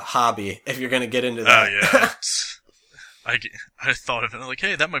hobby if you're gonna get into that. Yeah. I thought of it like,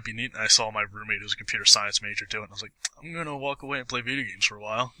 hey, that might be neat. And I saw my roommate who's a computer science major do it. And I was like, I'm gonna walk away and play video games for a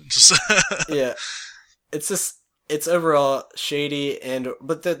while. Just yeah, it's overall shady,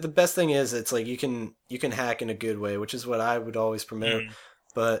 but the best thing is it's like you can hack in a good way, which is what I would always promote.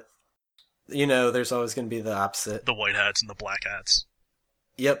 But there's always going to be the opposite. The white hats and the black hats.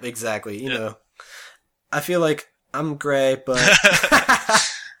 Yep, exactly. You know, I feel like I'm gray, but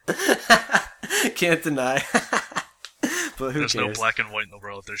can't deny. But there's no black and white in the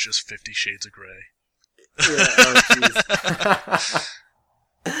world. There's just 50 Shades of Gray. Yeah. Oh, jeez.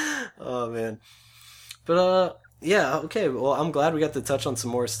 Oh man. But yeah. Okay. Well, I'm glad we got to touch on some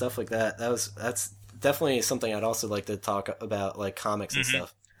more stuff like that. That's definitely something I'd also like to talk about, like comics and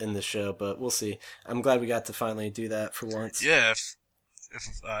stuff in this show. But we'll see. I'm glad we got to finally do that for once. Yeah. If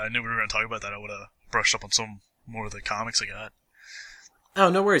I knew we were going to talk about that, I would have brushed up on some more of the comics I got. Oh,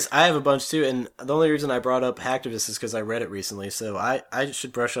 no worries. I have a bunch too, and the only reason I brought up Hacktivist is because I read it recently, so I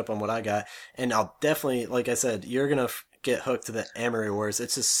should brush up on what I got, and I'll definitely, like I said, you're gonna get hooked to the Amory Wars.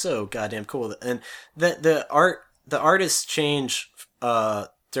 It's just so goddamn cool, and the artists change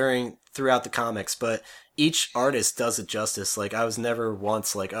throughout the comics, but each artist does it justice. Like I was never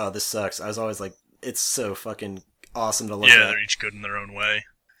once like, oh, this sucks. I was always like, it's so fucking awesome to look Yeah, at. they're each good in their own way.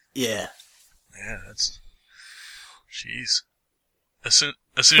 Yeah. Yeah, that's. Jeez. As soon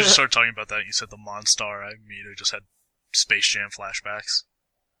as you started talking about that, you said the Monstar, I immediately just had Space Jam flashbacks.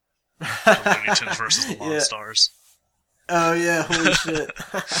 The Looney Tunes versus the Yeah. Monstars. Oh yeah, holy shit.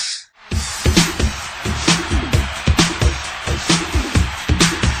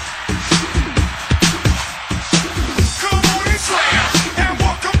 Come on and slam, and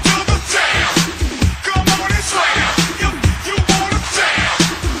welcome to the jam. Come on and slam, you wanna jam.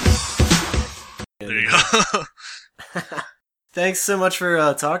 There you go. Thanks so much for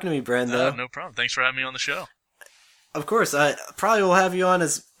talking to me, Brando. No problem. Thanks for having me on the show. Of course, I probably will have you on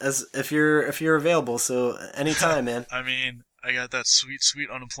as if you're available. So anytime, man. I mean, I got that sweet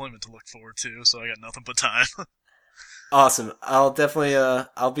unemployment to look forward to, so I got nothing but time. Awesome. I'll definitely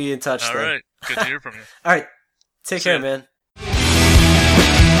I'll be in touch. All then. right. Good to hear from you. All right. Take See care, ya. man.